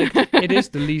yes, it's like it is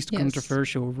the least Yes.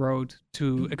 controversial road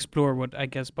to explore what I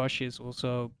guess Basje is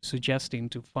also suggesting,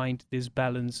 to find this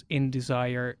balance in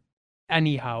desire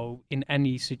anyhow, in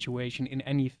any situation, in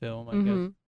any film, I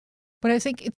guess. But I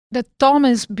think that Tom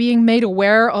is being made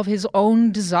aware of his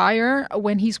own desire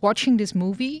when he's watching this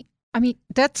movie. I mean,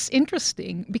 that's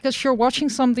interesting because you're watching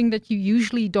something that you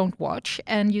usually don't watch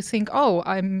and you think, oh,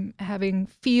 I'm having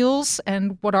feels,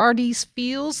 and what are these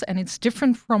feels? And it's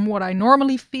different from what I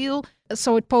normally feel.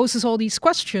 So it poses all these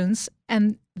questions,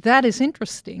 and that is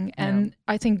interesting. And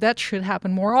I think that should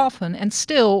happen more often. And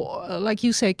still, like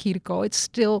you say, Kiriko, it's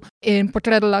still in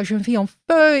Portrait de la jeune fille en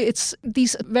feu. It's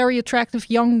these very attractive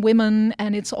young women,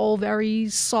 and it's all very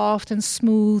soft and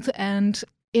smooth, and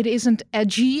it isn't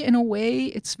edgy in a way.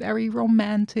 It's very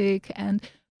romantic,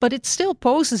 but it still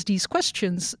poses these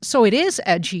questions. So it is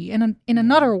edgy in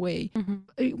another way.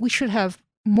 We should have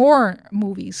more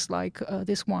movies like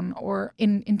this one, or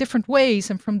in different ways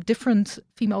and from different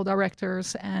female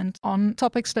directors and on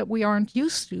topics that we aren't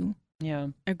used to. Yeah.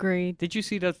 Agreed. Did you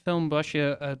see that film,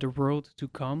 Basje, The World to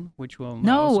Come, which will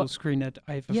No. also screen at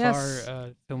IFFR Yes.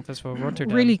 Film Festival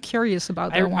Rotterdam? Really curious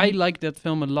about that one. I like that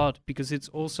film a lot because it's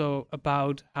also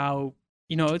about how,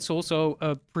 it's also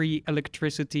a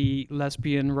pre-electricity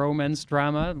lesbian romance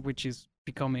drama, which is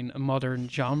becoming a modern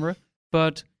genre.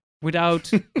 But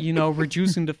without,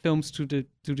 reducing the films to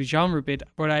the genre bit,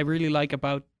 what I really like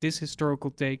about this historical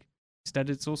take is that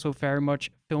it's also very much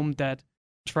a film that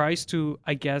tries to,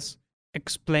 I guess,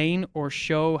 explain or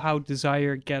show how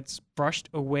desire gets brushed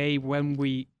away when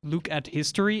we look at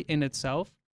history in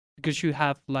itself. Because you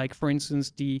have, like, for instance,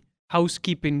 the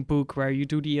housekeeping book where you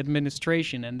do the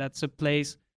administration, and that's a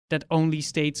place that only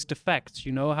states the facts.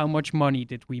 How much money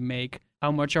did we make?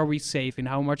 How much are we saving?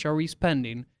 How much are we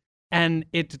spending? And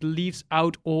it leaves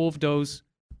out all of those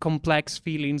complex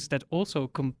feelings that also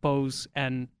compose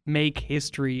and make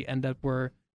history, and that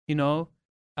we're,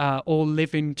 all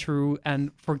living through and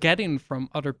forgetting from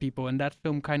other people. And that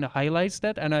film kind of highlights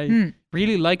that. And I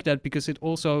really like that because it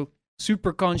also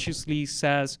super consciously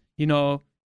says,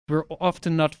 we're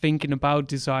often not thinking about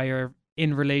desire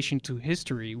in relation to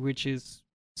history, which is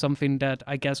something that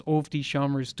I guess all of these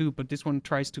genres do. But this one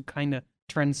tries to kind of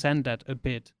transcend that a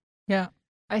bit. Yeah.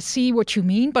 I see what you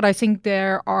mean, but I think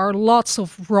there are lots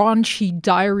of raunchy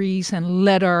diaries and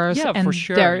letters. Yeah, and for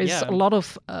sure, there is yeah. a lot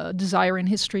of desire in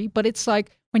history. But it's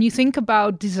like when you think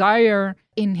about desire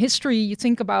in history, you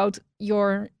think about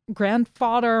your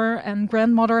grandfather and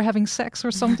grandmother having sex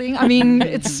or something. I mean,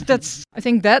 I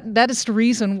think that is the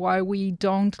reason why we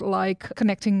don't like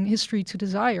connecting history to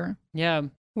desire. Yeah.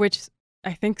 Which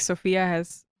I think Sophia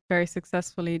has very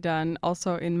successfully done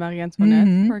also in Marie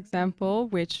Antoinette, for example,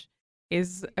 which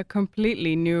is a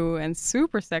completely new and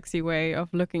super sexy way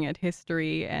of looking at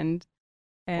history and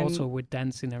Also with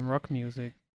dancing and rock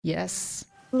music. Yes.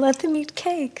 Let them eat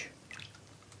cake.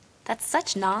 That's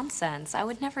such nonsense. I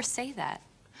would never say that.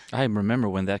 I remember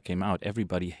when that came out,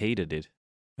 everybody hated it,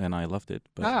 and I loved it.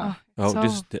 But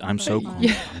I'm such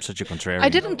a contrarian. I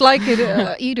didn't like it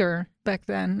either back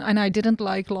then, and I didn't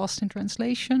like Lost in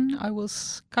Translation. I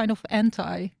was kind of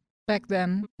anti back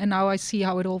then, and now I see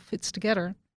how it all fits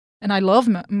together. And I love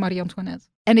Marie Antoinette.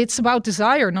 And it's about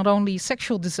desire, not only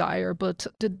sexual desire, but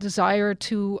the desire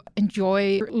to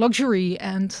enjoy luxury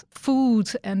and food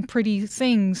and pretty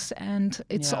things. And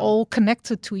it's all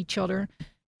connected to each other.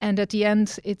 And at the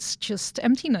end, it's just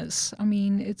emptiness. I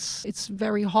mean, it's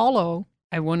very hollow.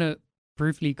 I want to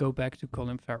briefly go back to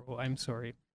Colin Farrell. I'm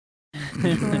sorry.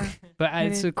 Sure. But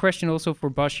it's a question also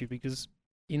for Bashi, because,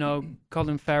 you know,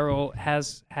 Colin Farrell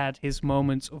has had his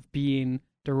moments of being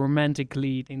the romantic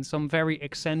lead in some very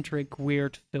eccentric,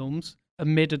 weird films,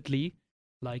 admittedly.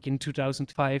 Like in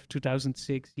 2005,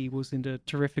 2006, he was in the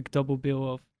terrific double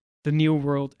bill of The New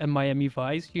World and Miami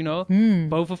Vice, you know?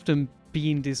 Both of them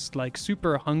being this, like,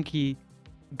 super hunky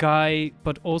guy,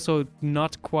 but also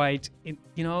not quite,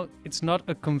 you know, it's not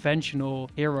a conventional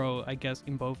hero, I guess,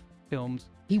 in both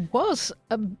films. He was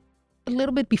a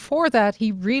little bit before that.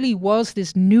 He really was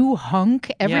this new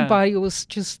hunk. Everybody was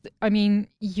just, I mean,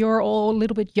 you're all a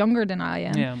little bit younger than I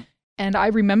am. Yeah. And I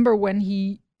remember when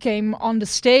he came on the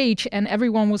stage and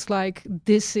everyone was like,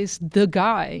 this is the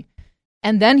guy.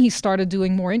 And then he started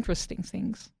doing more interesting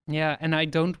things. Yeah, and I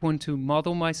don't want to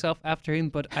model myself after him,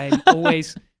 but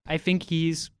I think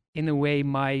he's, in a way,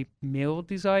 my male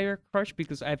desire crush,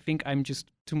 because I think I'm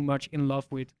just too much in love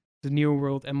with The New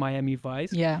World and Miami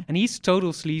Vice. Yeah. And he's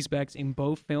total sleazebags in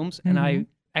both films, and I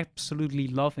absolutely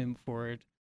love him for it.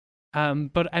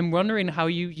 But I'm wondering how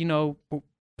you know,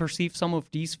 perceive some of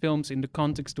these films in the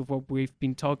context of what we've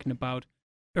been talking about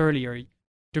earlier.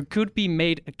 There could be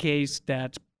made a case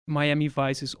that Miami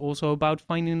Vice is also about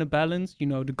finding a balance. You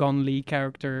know, the Gon Lee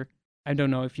character. I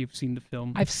don't know if you've seen the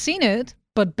film. I've seen it,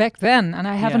 but back then, and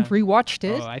I haven't rewatched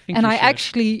it. Oh, I think and you I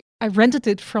should. rented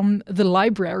it from the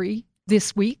library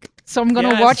this week, so I'm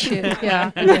gonna watch it.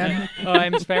 Yeah, again. Oh,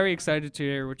 I'm very excited to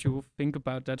hear what you will think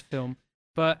about that film.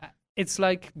 But it's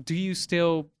like, do you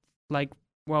still like?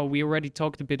 Well, we already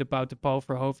talked a bit about the Paul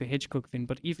Verhoeven Hitchcock thing,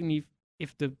 but even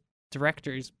if the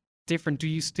director is different, do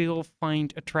you still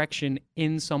find attraction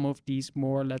in some of these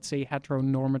more, let's say,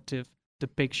 heteronormative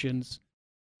depictions,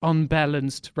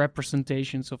 unbalanced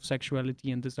representations of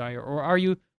sexuality and desire? Or are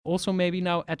you also maybe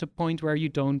now at a point where you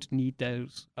don't need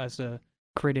those as a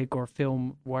critic or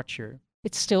film watcher?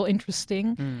 It's still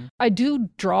interesting. I do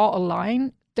draw a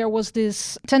line. There was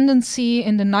this tendency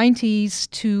in the 90s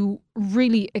to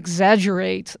really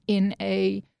exaggerate in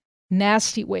a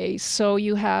nasty way. So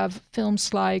you have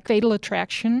films like Fatal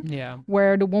Attraction,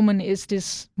 where the woman is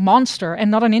this monster,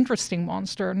 and not an interesting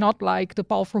monster, not like the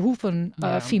Paul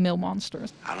Verhoeven female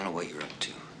monsters. I don't know what you're up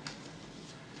to,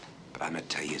 but I'm gonna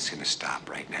tell you it's gonna stop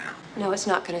right now. No, it's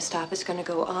not going to stop. It's going to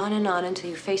go on and on until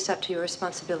you face up to your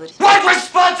responsibilities. What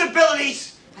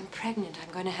responsibilities? I'm pregnant.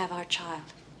 I'm going to have our child.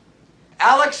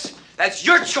 Alex, that's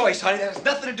your choice, honey. That has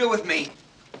nothing to do with me.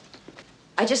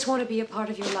 I just want to be a part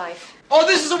of your life. Oh,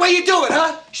 this is the way you do it,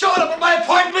 huh? Showing up at my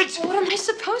apartment? What am I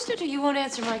supposed to do? You won't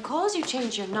answer my calls. You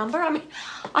change your number. I mean,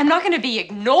 I'm not going to be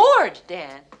ignored,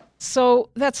 Dan. So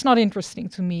that's not interesting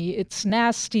to me. It's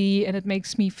nasty and it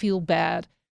makes me feel bad.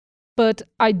 But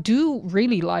I do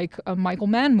really like Michael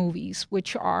Mann movies,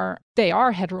 which are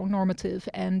heteronormative,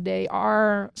 and they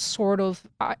are sort of,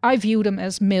 I view them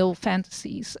as male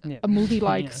fantasies. Yeah. A movie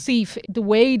like Thief, the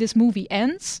way this movie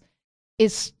ends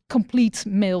is complete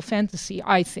male fantasy,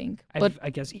 I think. But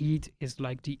I guess Heat is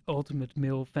like the ultimate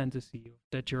male fantasy,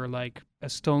 that you're like a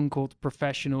stone cold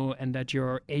professional and that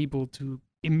you're able to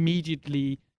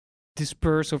immediately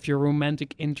disperse of your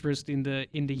romantic interest in the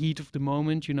heat of the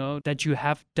moment, you know, that you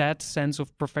have that sense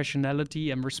of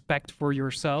professionality and respect for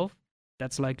yourself.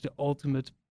 That's like the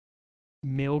ultimate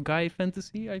male guy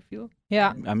fantasy, I feel.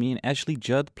 Yeah. I mean, Ashley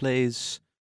Judd plays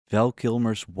Val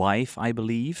Kilmer's wife, I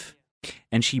believe,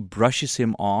 and she brushes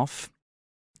him off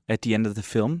at the end of the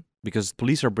film. because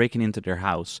police are breaking into their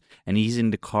house, and he's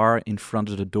in the car in front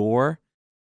of the door,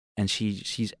 and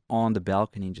she's on the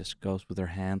balcony and just goes with her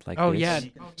hand like Oh, this. yeah.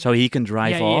 So he can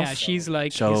drive off. Yeah, she's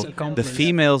like so his the accomplice.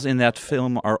 females in that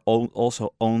film are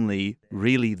also only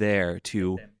really there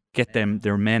to get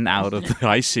their men out of the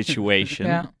ice situation.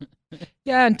 Yeah.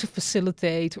 Yeah, and to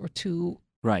facilitate or to...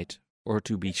 Right. Or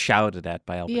to be shouted at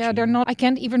by Al Pacino. Yeah, they're not... I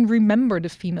can't even remember the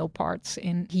female parts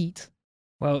in Heat.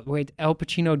 Well, wait, Al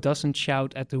Pacino doesn't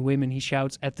shout at the women. He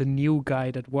shouts at the new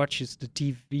guy that watches the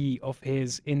TV of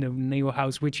his in the new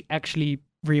house, which actually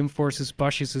reinforces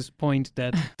Bosch's point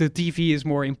that the TV is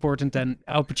more important than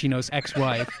Al Pacino's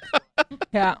ex-wife.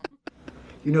 Yeah.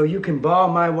 You know, you can ball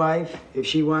my wife if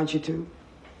she wants you to.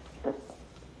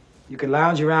 You can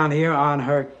lounge around here on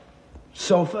her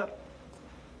sofa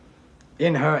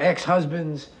in her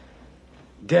ex-husband's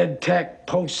dead tech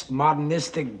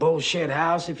postmodernistic bullshit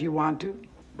house if you want to.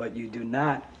 But you do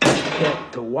not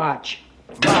get to watch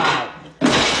my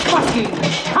fucking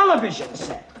television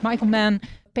set. Michael Mann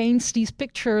paints these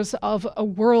pictures of a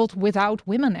world without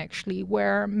women, actually,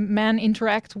 where men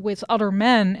interact with other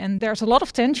men. And there's a lot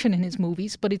of tension in his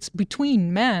movies, but it's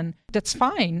between men. That's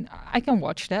fine. I can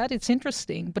watch that. It's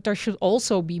interesting. But there should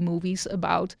also be movies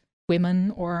about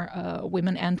women or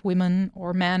women and women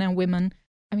or men and women.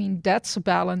 I mean, that's a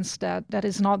balance that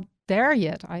is not there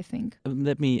yet, I think.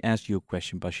 Let me ask you a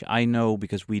question, Basje. I know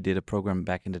because we did a program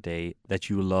back in the day that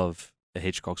you love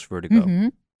Hitchcock's Vertigo. Mm-hmm.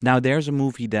 Now, there's a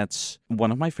movie that's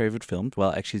one of my favorite films.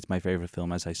 Well, actually, it's my favorite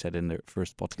film, as I said in the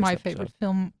first podcast My episode. favorite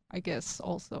film, I guess,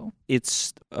 also.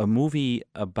 It's a movie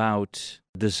about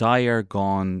desire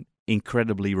gone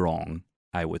incredibly wrong,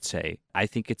 I would say. I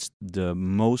think it's the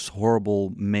most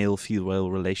horrible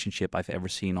male-female relationship I've ever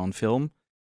seen on film,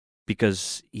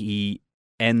 because he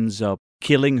ends up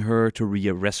killing her to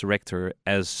resurrect her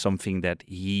as something that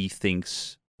he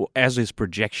thinks, or as his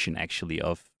projection, actually,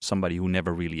 of somebody who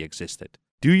never really existed.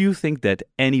 Do you think that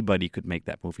anybody could make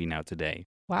that movie now today?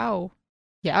 Wow.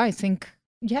 Yeah, I think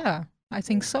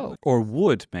so. Or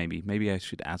would, maybe. Maybe I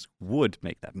should ask, would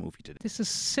make that movie today? This is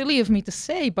silly of me to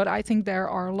say, but I think there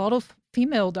are a lot of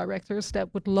female directors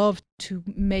that would love to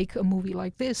make a movie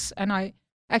like this. And I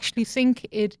actually think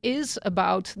it is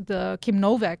about the Kim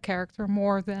Novak character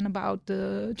more than about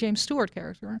the James Stewart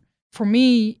character. For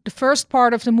me, the first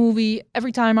part of the movie,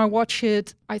 every time I watch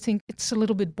it, I think it's a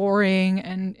little bit boring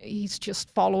and he's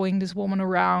just following this woman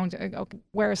around. Okay,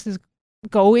 where is this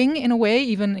going in a way,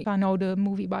 even if I know the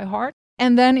movie by heart?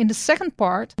 And then in the second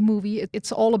part, the movie,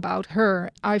 it's all about her.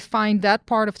 I find that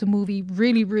part of the movie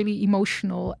really, really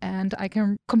emotional, and I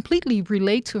can completely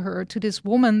relate to her, to this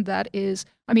woman that is,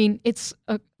 I mean, it's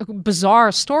a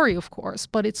bizarre story, of course,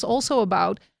 but it's also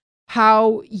about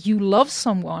how you love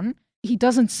someone. He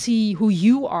doesn't see who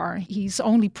you are. He's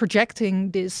only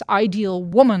projecting this ideal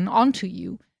woman onto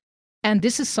you. And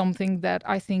this is something that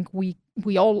I think we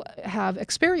all have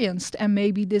experienced. And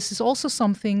maybe this is also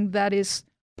something that is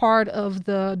part of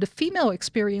the female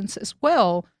experience as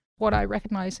well, what I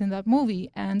recognize in that movie.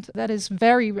 And that is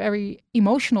very, very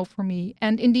emotional for me.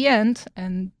 And in the end,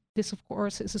 and this of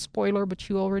course is a spoiler, but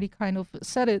you already kind of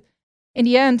said it, in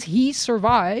the end, he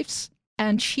survives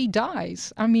and she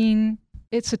dies. I mean,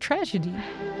 it's a tragedy.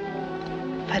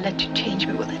 If I let you change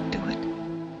me, will it do it?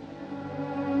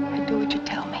 I do what you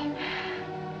tell me.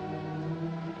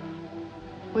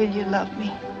 Will you love me?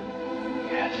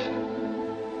 Yes.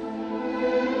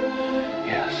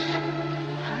 Yes.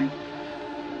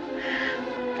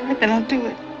 All right, then I'll do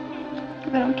it.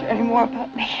 I don't care anymore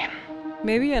about me.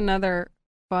 Maybe another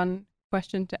fun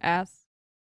question to ask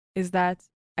is that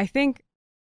I think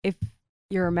if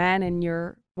you're a man and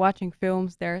you're watching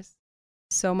films, there's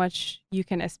so much you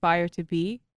can aspire to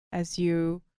be as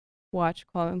you watch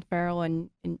Colin Farrell and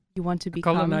you want to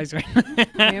become Colonizer.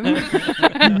 him.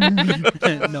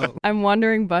 No. I'm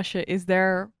wondering, Basje, is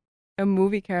there a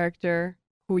movie character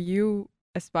who you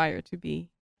aspire to be?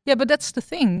 Yeah, but that's the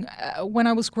thing. When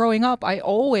I was growing up, I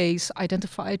always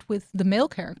identified with the male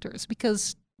characters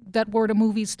because that were the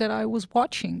movies that I was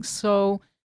watching. So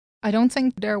I don't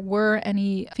think there were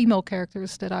any female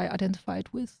characters that I identified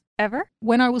with. Ever?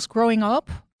 When I was growing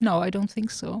up? No, I don't think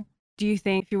so. Do you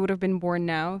think if you would have been born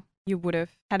now, you would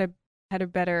have had a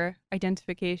better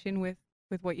identification with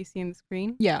what you see on the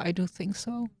screen? Yeah, I do think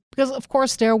so. Because of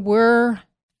course there were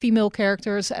female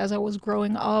characters as I was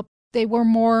growing up. They were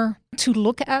more to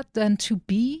look at than to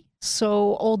be.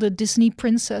 So all the Disney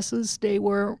princesses, they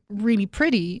were really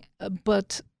pretty,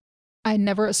 but I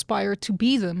never aspired to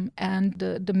be them. And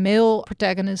the male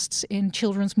protagonists in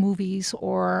children's movies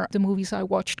or the movies I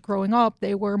watched growing up,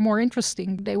 they were more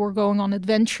interesting. They were going on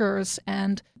adventures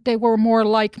and they were more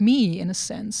like me in a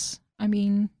sense. I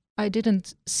mean, I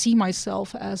didn't see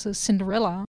myself as a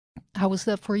Cinderella. How was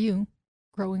that for you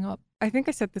growing up? I think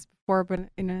I said this before, but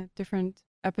in a different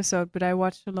episode, but I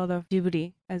watched a lot of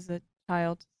Ghibli as a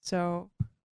child. So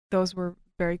those were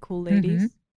very cool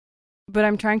ladies. But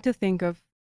I'm trying to think of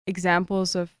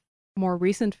examples of more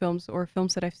recent films or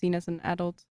films that I've seen as an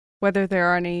adult, whether there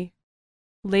are any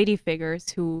lady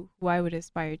figures who I would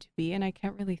aspire to be. And I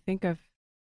can't really think of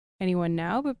anyone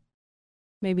now, but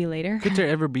maybe later. Could there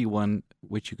ever be one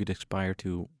which you could aspire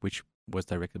to, which was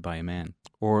directed by a man?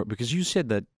 Or because you said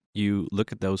that you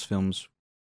look at those films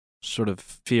sort of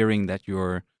fearing that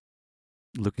you're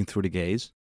looking through the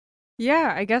gaze.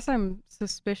 Yeah, I guess I'm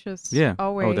suspicious. Yeah.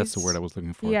 Always. Oh, that's the word I was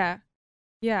looking for. Yeah.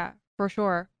 Yeah, for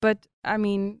sure. But I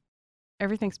mean,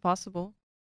 everything's possible.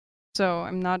 So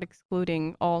I'm not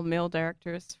excluding all male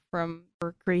directors from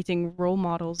creating role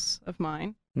models of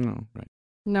mine. No, right.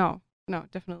 No,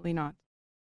 definitely not.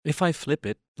 If I flip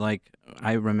it, like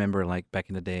I remember like back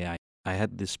in the day, I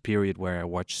had this period where I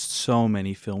watched so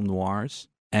many film noirs,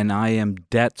 and I am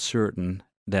dead certain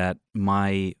that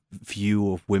my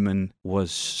view of women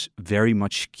was very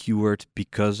much skewed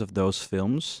because of those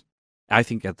films. I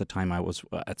think at the time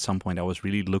at some point I was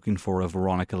really looking for a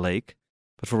Veronica Lake,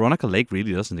 but Veronica Lake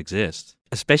really doesn't exist.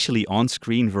 Especially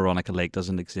on-screen Veronica Lake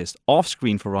doesn't exist.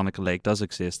 Off-screen Veronica Lake does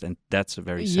exist, and that's a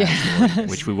very sad story,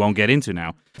 which we won't get into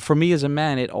now. For me as a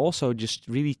man, it also just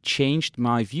really changed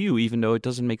my view, even though it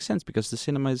doesn't make sense, because the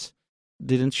cinemas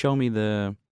didn't show me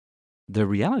the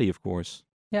reality, of course.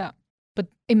 Yeah, but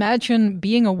imagine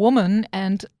being a woman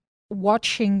and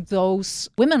watching those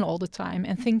women all the time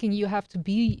and thinking you have to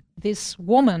be this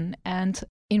woman, and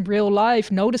in real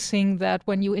life noticing that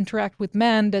when you interact with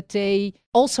men that they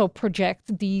also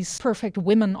project these perfect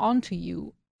women onto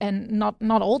you. And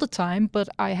not all the time, but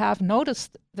I have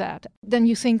noticed that. Then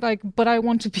you think like, but I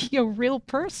want to be a real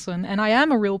person, and I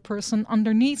am a real person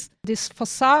underneath this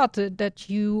facade that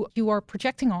you are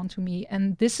projecting onto me.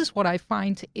 And this is what I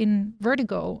find in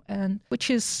Vertigo, and which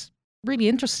is really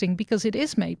interesting because it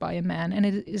is made by a man, and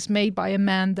it is made by a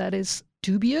man that is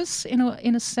dubious in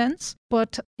a sense.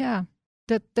 But yeah,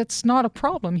 that's not a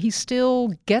problem. He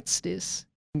still gets this.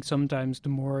 Sometimes the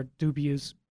more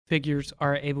dubious figures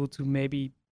are able to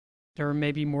they're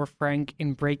maybe more frank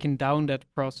in breaking down that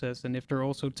process, and if they're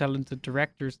also talented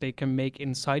directors, they can make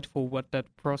insightful what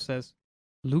that process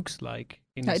looks like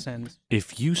in a sense.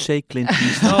 If you say Clint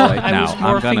Eastwood right now,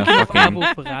 I'm gonna fucking Abel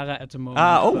Ferrara at the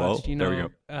moment. There we go.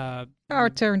 Or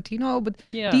Tarantino, but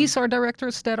yeah. These are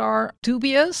directors that are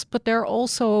dubious, but they're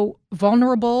also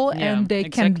vulnerable, and they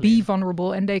can be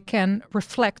vulnerable, and they can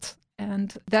reflect,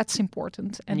 and that's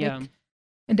important. And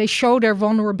and they show their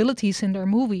vulnerabilities in their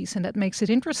movies, and that makes it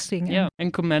interesting.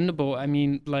 And commendable. I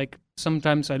mean, like,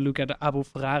 sometimes I look at an Abel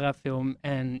Ferrara film,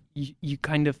 and you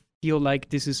kind of feel like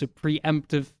this is a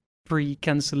preemptive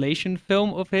pre-cancellation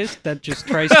film of his that just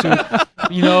tries to,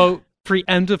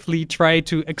 preemptively try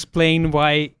to explain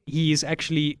why he is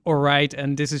actually all right,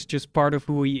 and this is just part of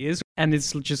who he is, and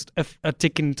it's just a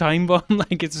ticking time bomb.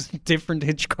 Like, it's a different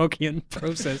Hitchcockian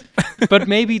process. But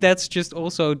maybe that's just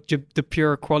also the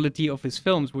pure quality of his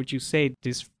films, would you say,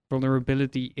 this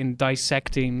vulnerability in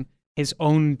dissecting his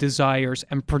own desires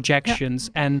and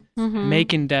projections and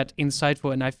making that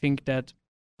insightful. And I think that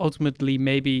ultimately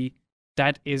maybe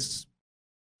that is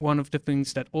one of the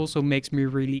things that also makes me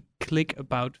really click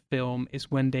about film, is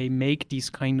when they make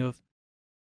these kind of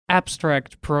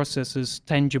abstract processes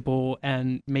tangible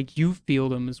and make you feel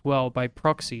them as well by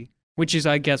proxy, which is,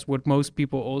 I guess, what most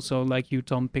people also, like you,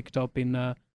 Tom, picked up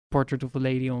in Portrait of a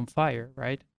Lady on Fire,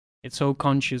 right? It's so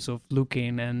conscious of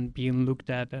looking and being looked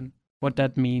at and what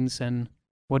that means and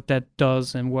what that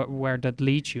does and where that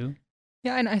leads you.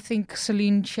 Yeah, and I think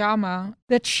Celine Sciamma,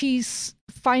 that she's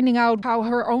finding out how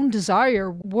her own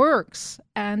desire works.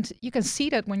 And you can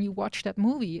see that when you watch that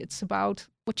movie. It's about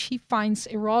what she finds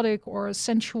erotic or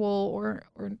sensual or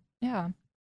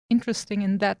interesting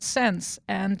in that sense.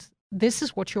 And this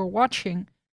is what you're watching.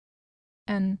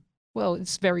 And, well,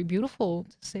 it's very beautiful,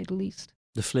 to say the least.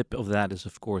 The flip of that is,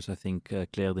 of course, I think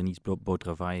Claire Denise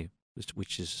Beautreveil,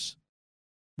 which is,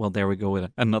 well, there we go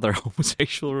with another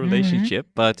homosexual relationship,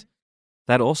 but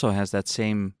that also has the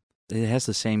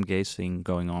same gaze thing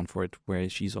going on for it, where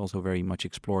she's also very much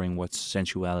exploring what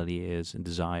sensuality is and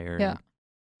desire. Yeah.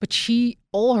 But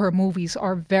all her movies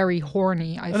are very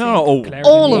horny, I think. No,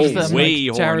 all of them. Way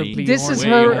horny. This is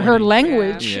her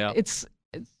language. Yeah. It's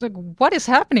like, what is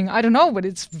happening? I don't know, but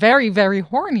it's very, very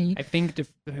horny. I think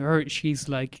she's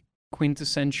like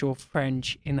quintessential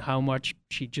French in how much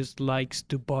she just likes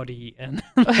the body, and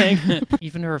like,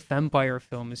 even her vampire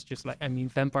film is just like, I mean,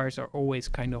 vampires are always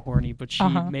kind of horny, but she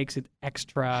makes it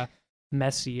extra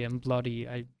messy and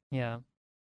bloody. Yeah.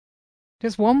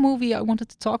 There's one movie I wanted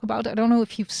to talk about. I don't know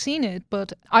if you've seen it,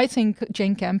 but I think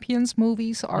Jane Campion's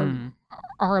movies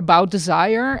are about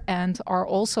desire and are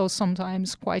also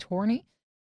sometimes quite horny.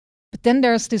 But then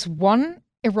there's this one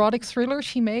erotic thriller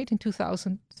she made in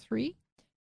 2003,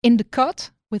 In the Cut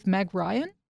with Meg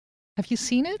Ryan. Have you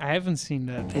seen it? I haven't seen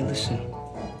that. Hey, listen.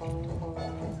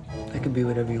 I could be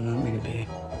whatever you want me to be.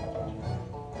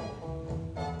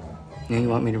 You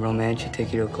want me to romance you,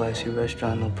 take you to a classy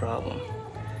restaurant, no problem.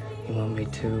 You want me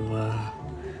to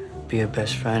be your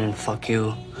best friend and fuck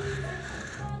you,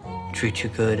 treat you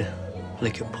good,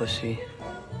 lick your pussy.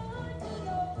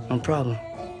 No problem.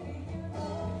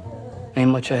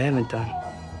 Ain't much I haven't done.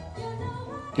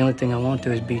 The only thing I won't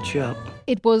do is beat you up.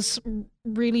 It was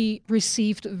really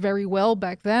received very well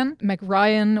back then. Meg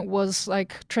Ryan was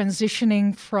like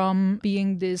transitioning from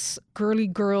being this girly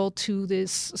girl to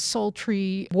this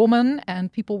sultry woman,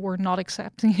 and people were not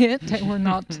accepting it. They were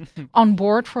not on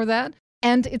board for that.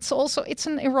 And it's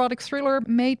an erotic thriller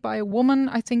made by a woman.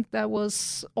 I think that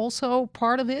was also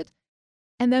part of it.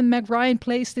 And then Meg Ryan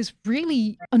plays this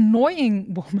really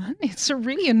annoying woman. It's a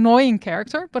really annoying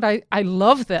character, but I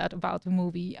love that about the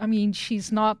movie. I mean,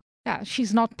 she's not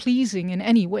pleasing in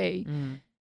any way.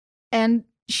 And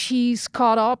she's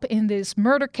caught up in this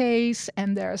murder case,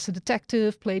 and there's a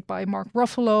detective played by Mark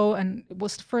Ruffalo, and it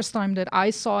was the first time that I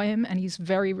saw him, and he's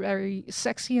very, very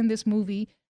sexy in this movie.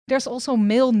 There's also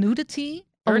male nudity,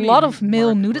 a lot of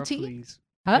male nudity.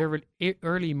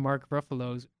 Early Mark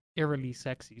Ruffalo's eerily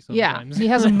sexy Yeah, sometimes. he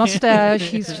has a mustache.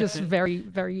 He's just very,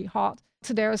 very hot.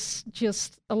 So there's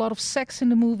just a lot of sex in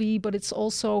the movie, but it's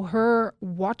also her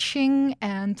watching.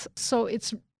 And so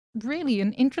it's really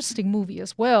an interesting movie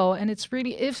as well. And it's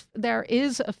really, if there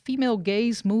is a female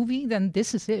gaze movie, then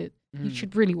this is it. You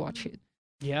should really watch it.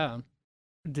 Yeah.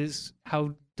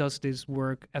 How does this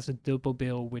work as a double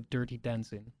bill with Dirty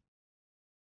Dancing?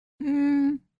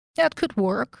 Yeah, it could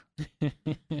work.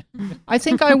 I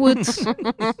think I would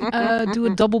do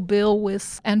a double bill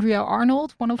with Andrea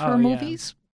Arnold, one of her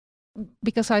movies.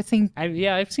 Because I think...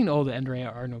 I've seen all the Andrea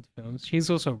Arnold films. She's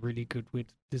also really good with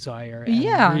desire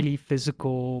and really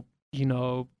physical,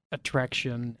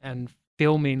 attraction and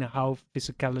filming how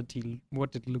physicality,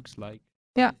 what it looks like.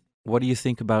 Yeah. What do you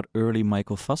think about early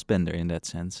Michael Fassbender in that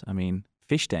sense? I mean,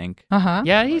 Fish Tank.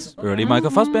 Yeah, he's... Early Michael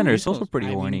Fassbender is also pretty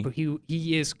horny. But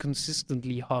he is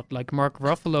consistently hot. Like Mark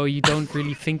Ruffalo, you don't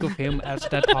really think of him as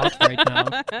that hot right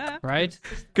now, right?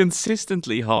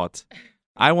 Consistently hot.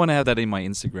 I want to have that in my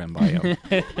Instagram bio.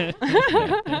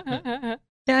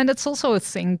 Yeah, and that's also a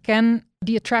thing. Can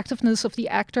the attractiveness of the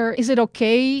actor, is it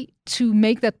okay to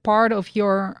make that part of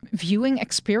your viewing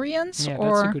experience? Yeah,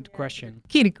 or... that's a good question.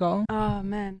 Kiriko. Oh,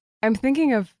 man. I'm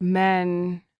thinking of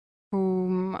men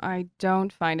whom I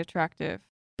don't find attractive.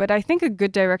 But I think a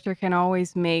good director can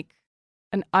always make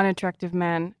an unattractive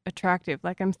man attractive.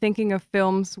 Like, I'm thinking of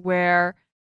films where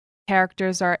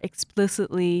characters are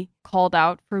explicitly called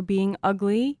out for being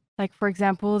ugly. Like, for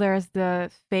example, there's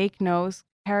the fake nose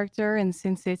character in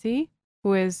Sin City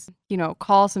who is,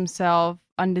 calls himself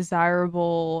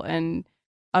undesirable and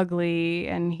ugly.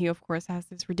 And he, of course, has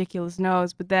this ridiculous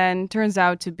nose, but then turns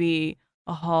out to be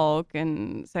a Hulk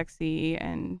and sexy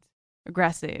and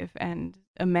aggressive and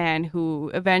a man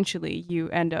who eventually you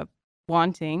end up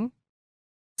wanting.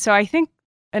 So I think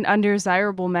an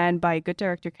undesirable man by a good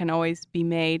director can always be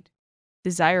made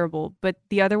desirable, but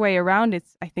the other way around,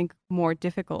 it's, I think, more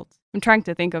difficult. I'm trying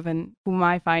to think of whom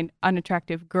I find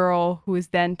unattractive girl who is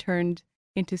then turned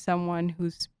into someone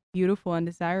who's beautiful and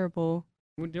desirable.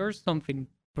 Well, there's something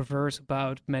perverse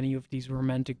about many of these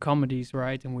romantic comedies,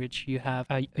 right? In which you have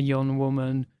a young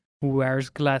woman who wears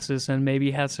glasses and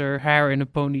maybe has her hair in a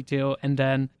ponytail, and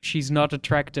then she's not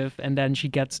attractive, and then she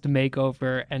gets the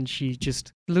makeover and she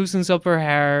just loosens up her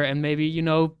hair and maybe,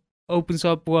 opens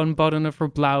up one button of her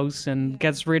blouse and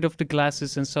gets rid of the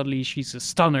glasses, and suddenly she's a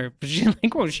stunner. But she's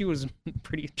like, well, she was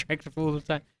pretty attractive all the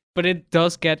time. But it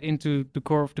does get into the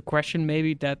core of the question,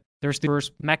 maybe, that there's the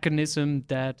first mechanism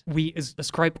that we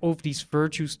ascribe all of these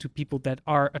virtues to people that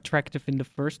are attractive in the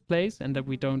first place, and that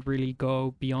we don't really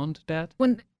go beyond that.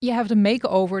 When you have the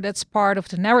makeover, that's part of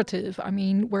the narrative. I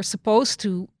mean, we're supposed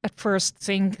to at first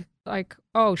think like,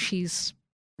 oh, she's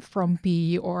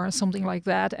frumpy or something like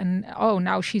that, and oh,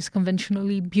 now she's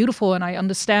conventionally beautiful, and I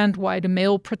understand why the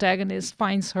male protagonist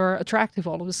finds her attractive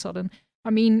all of a sudden.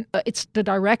 I mean, it's the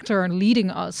director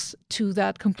leading us to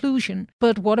that conclusion.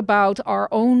 But what about our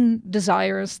own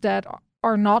desires that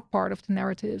are not part of the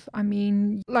narrative? I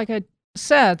mean, like I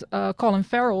said, Colin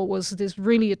Farrell was this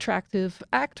really attractive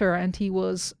actor, and he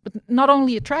was not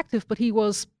only attractive, but he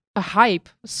was a hype.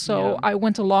 So I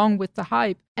went along with the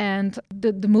hype. And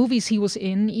the movies he was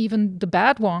in, even the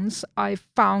bad ones, I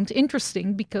found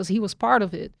interesting because he was part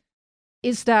of it.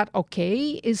 Is that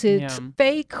okay? Is it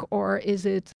fake or is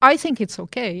it... I think it's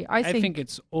okay. I think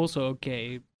it's also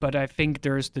okay, but I think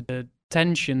there's the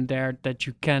tension there that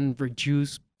you can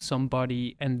reduce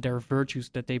somebody and their virtues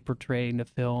that they portray in the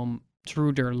film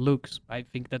through their looks. I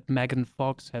think that Megan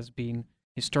Fox has been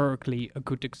historically a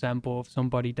good example of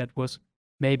somebody that was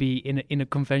maybe in a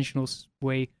conventional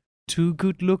way too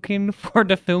good looking for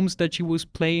the films that she was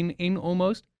playing in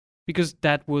almost, because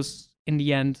that was in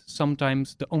the end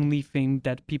sometimes the only thing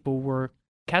that people were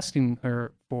casting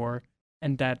her for,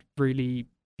 and that really,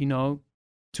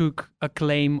 took a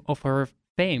claim of her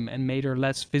fame and made her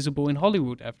less visible in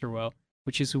Hollywood after a while,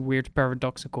 which is a weird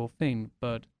paradoxical thing.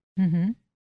 But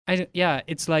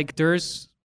it's like there's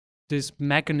this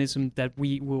mechanism that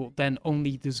we will then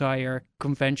only desire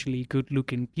conventionally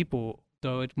good-looking people,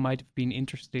 though it might have been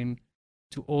interesting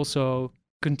to also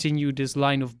continue this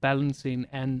line of balancing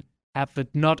and have it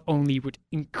not only with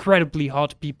incredibly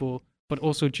hot people, but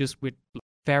also just with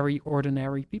very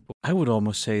ordinary people. I would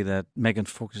almost say that Megan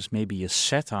Fox is maybe a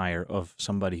satire of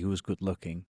somebody who is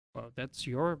good-looking. Well, that's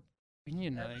your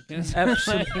opinion, I guess.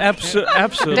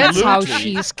 Absolutely. That's how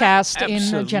she's cast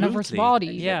in Jennifer's Body.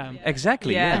 Yeah.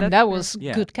 Exactly. Yeah. And that was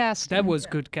good casting. That was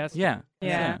good casting.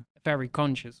 Yeah. Very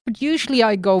conscious. But usually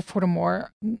I go for the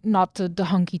more, not the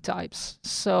hunky types.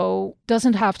 So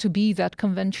doesn't have to be that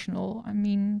conventional. I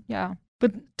mean, yeah.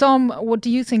 But Tom, what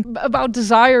do you think about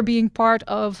desire being part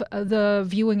of the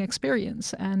viewing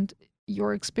experience and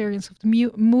your experience of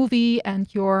the movie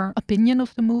and your opinion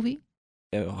of the movie?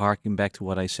 Harking back to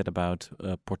what I said about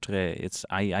Portrait,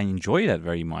 I enjoy that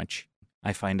very much.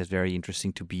 I find it very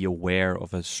interesting to be aware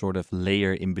of a sort of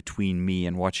layer in between me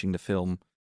and watching the film,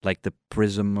 like the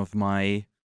prism of my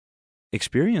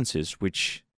experiences,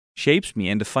 which shapes me.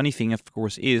 And the funny thing, of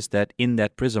course, is that in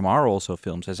that prism are also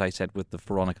films, as I said, with the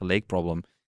Veronica Lake problem.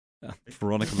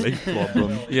 Veronica Lake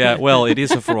problem. Yeah, well, it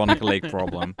is a Veronica Lake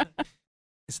problem.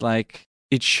 It's like,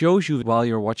 it shows you while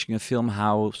you're watching a film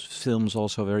how films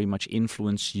also very much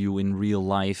influence you in real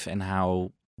life and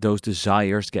how those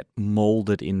desires get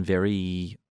molded in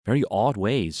very, very odd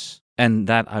ways. And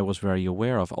that I was very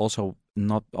aware of. Also,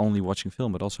 not only watching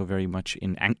film, but also very much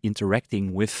in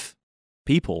interacting with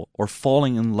people or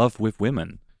falling in love with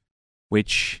women,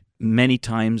 which many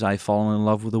times I've fallen in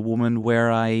love with a woman where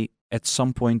I at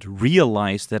some point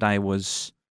realized that I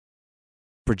was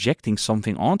projecting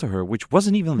something onto her, which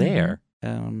wasn't even there.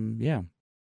 Yeah.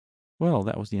 Well,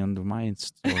 that was the end of my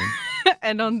story.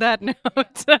 And on that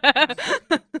note...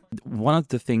 One of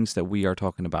the things that we are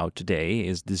talking about today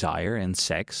is desire and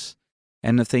sex.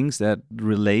 And the things that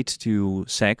relate to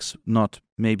sex, not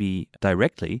maybe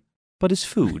directly, but is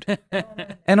food.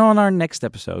 And on our next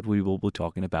episode, we will be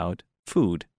talking about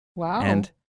food. Wow.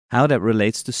 And how that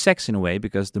relates to sex in a way,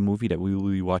 because the movie that we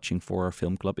will be watching for our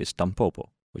film club is Tampopo,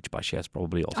 which Basje has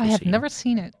probably also seen. I have never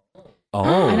seen it.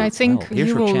 Oh, and I think here's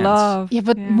you your will chance. love. Yeah,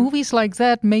 but movies like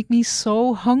that make me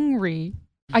so hungry.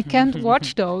 I can't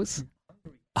watch those.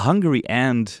 Hungry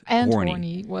and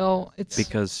horny. Well, it's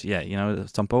because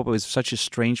Tampopo is such a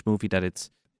strange movie that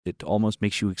it almost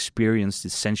makes you experience the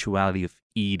sensuality of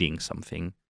eating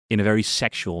something in a very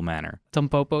sexual manner.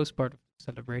 Tampopo is part of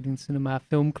Celebrating Cinema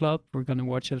Film Club. We're going to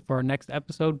watch it for our next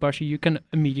episode. Basje, you can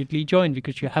immediately join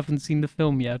because you haven't seen the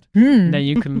film yet. Then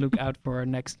you can look out for our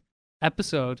next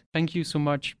episode. Thank you so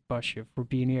much, Basje, for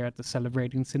being here at the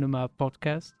Celebrating Cinema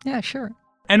podcast. Yeah, sure.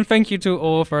 And thank you to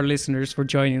all of our listeners for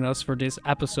joining us for this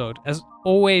episode. As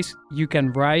always, you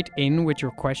can write in with your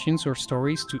questions or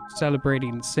stories to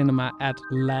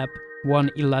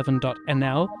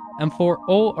celebratingcinema@lab111.nl. And for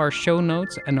all our show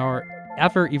notes and our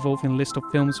ever-evolving list of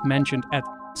films mentioned at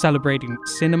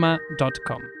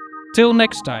celebratingcinema.com. Till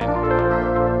next time.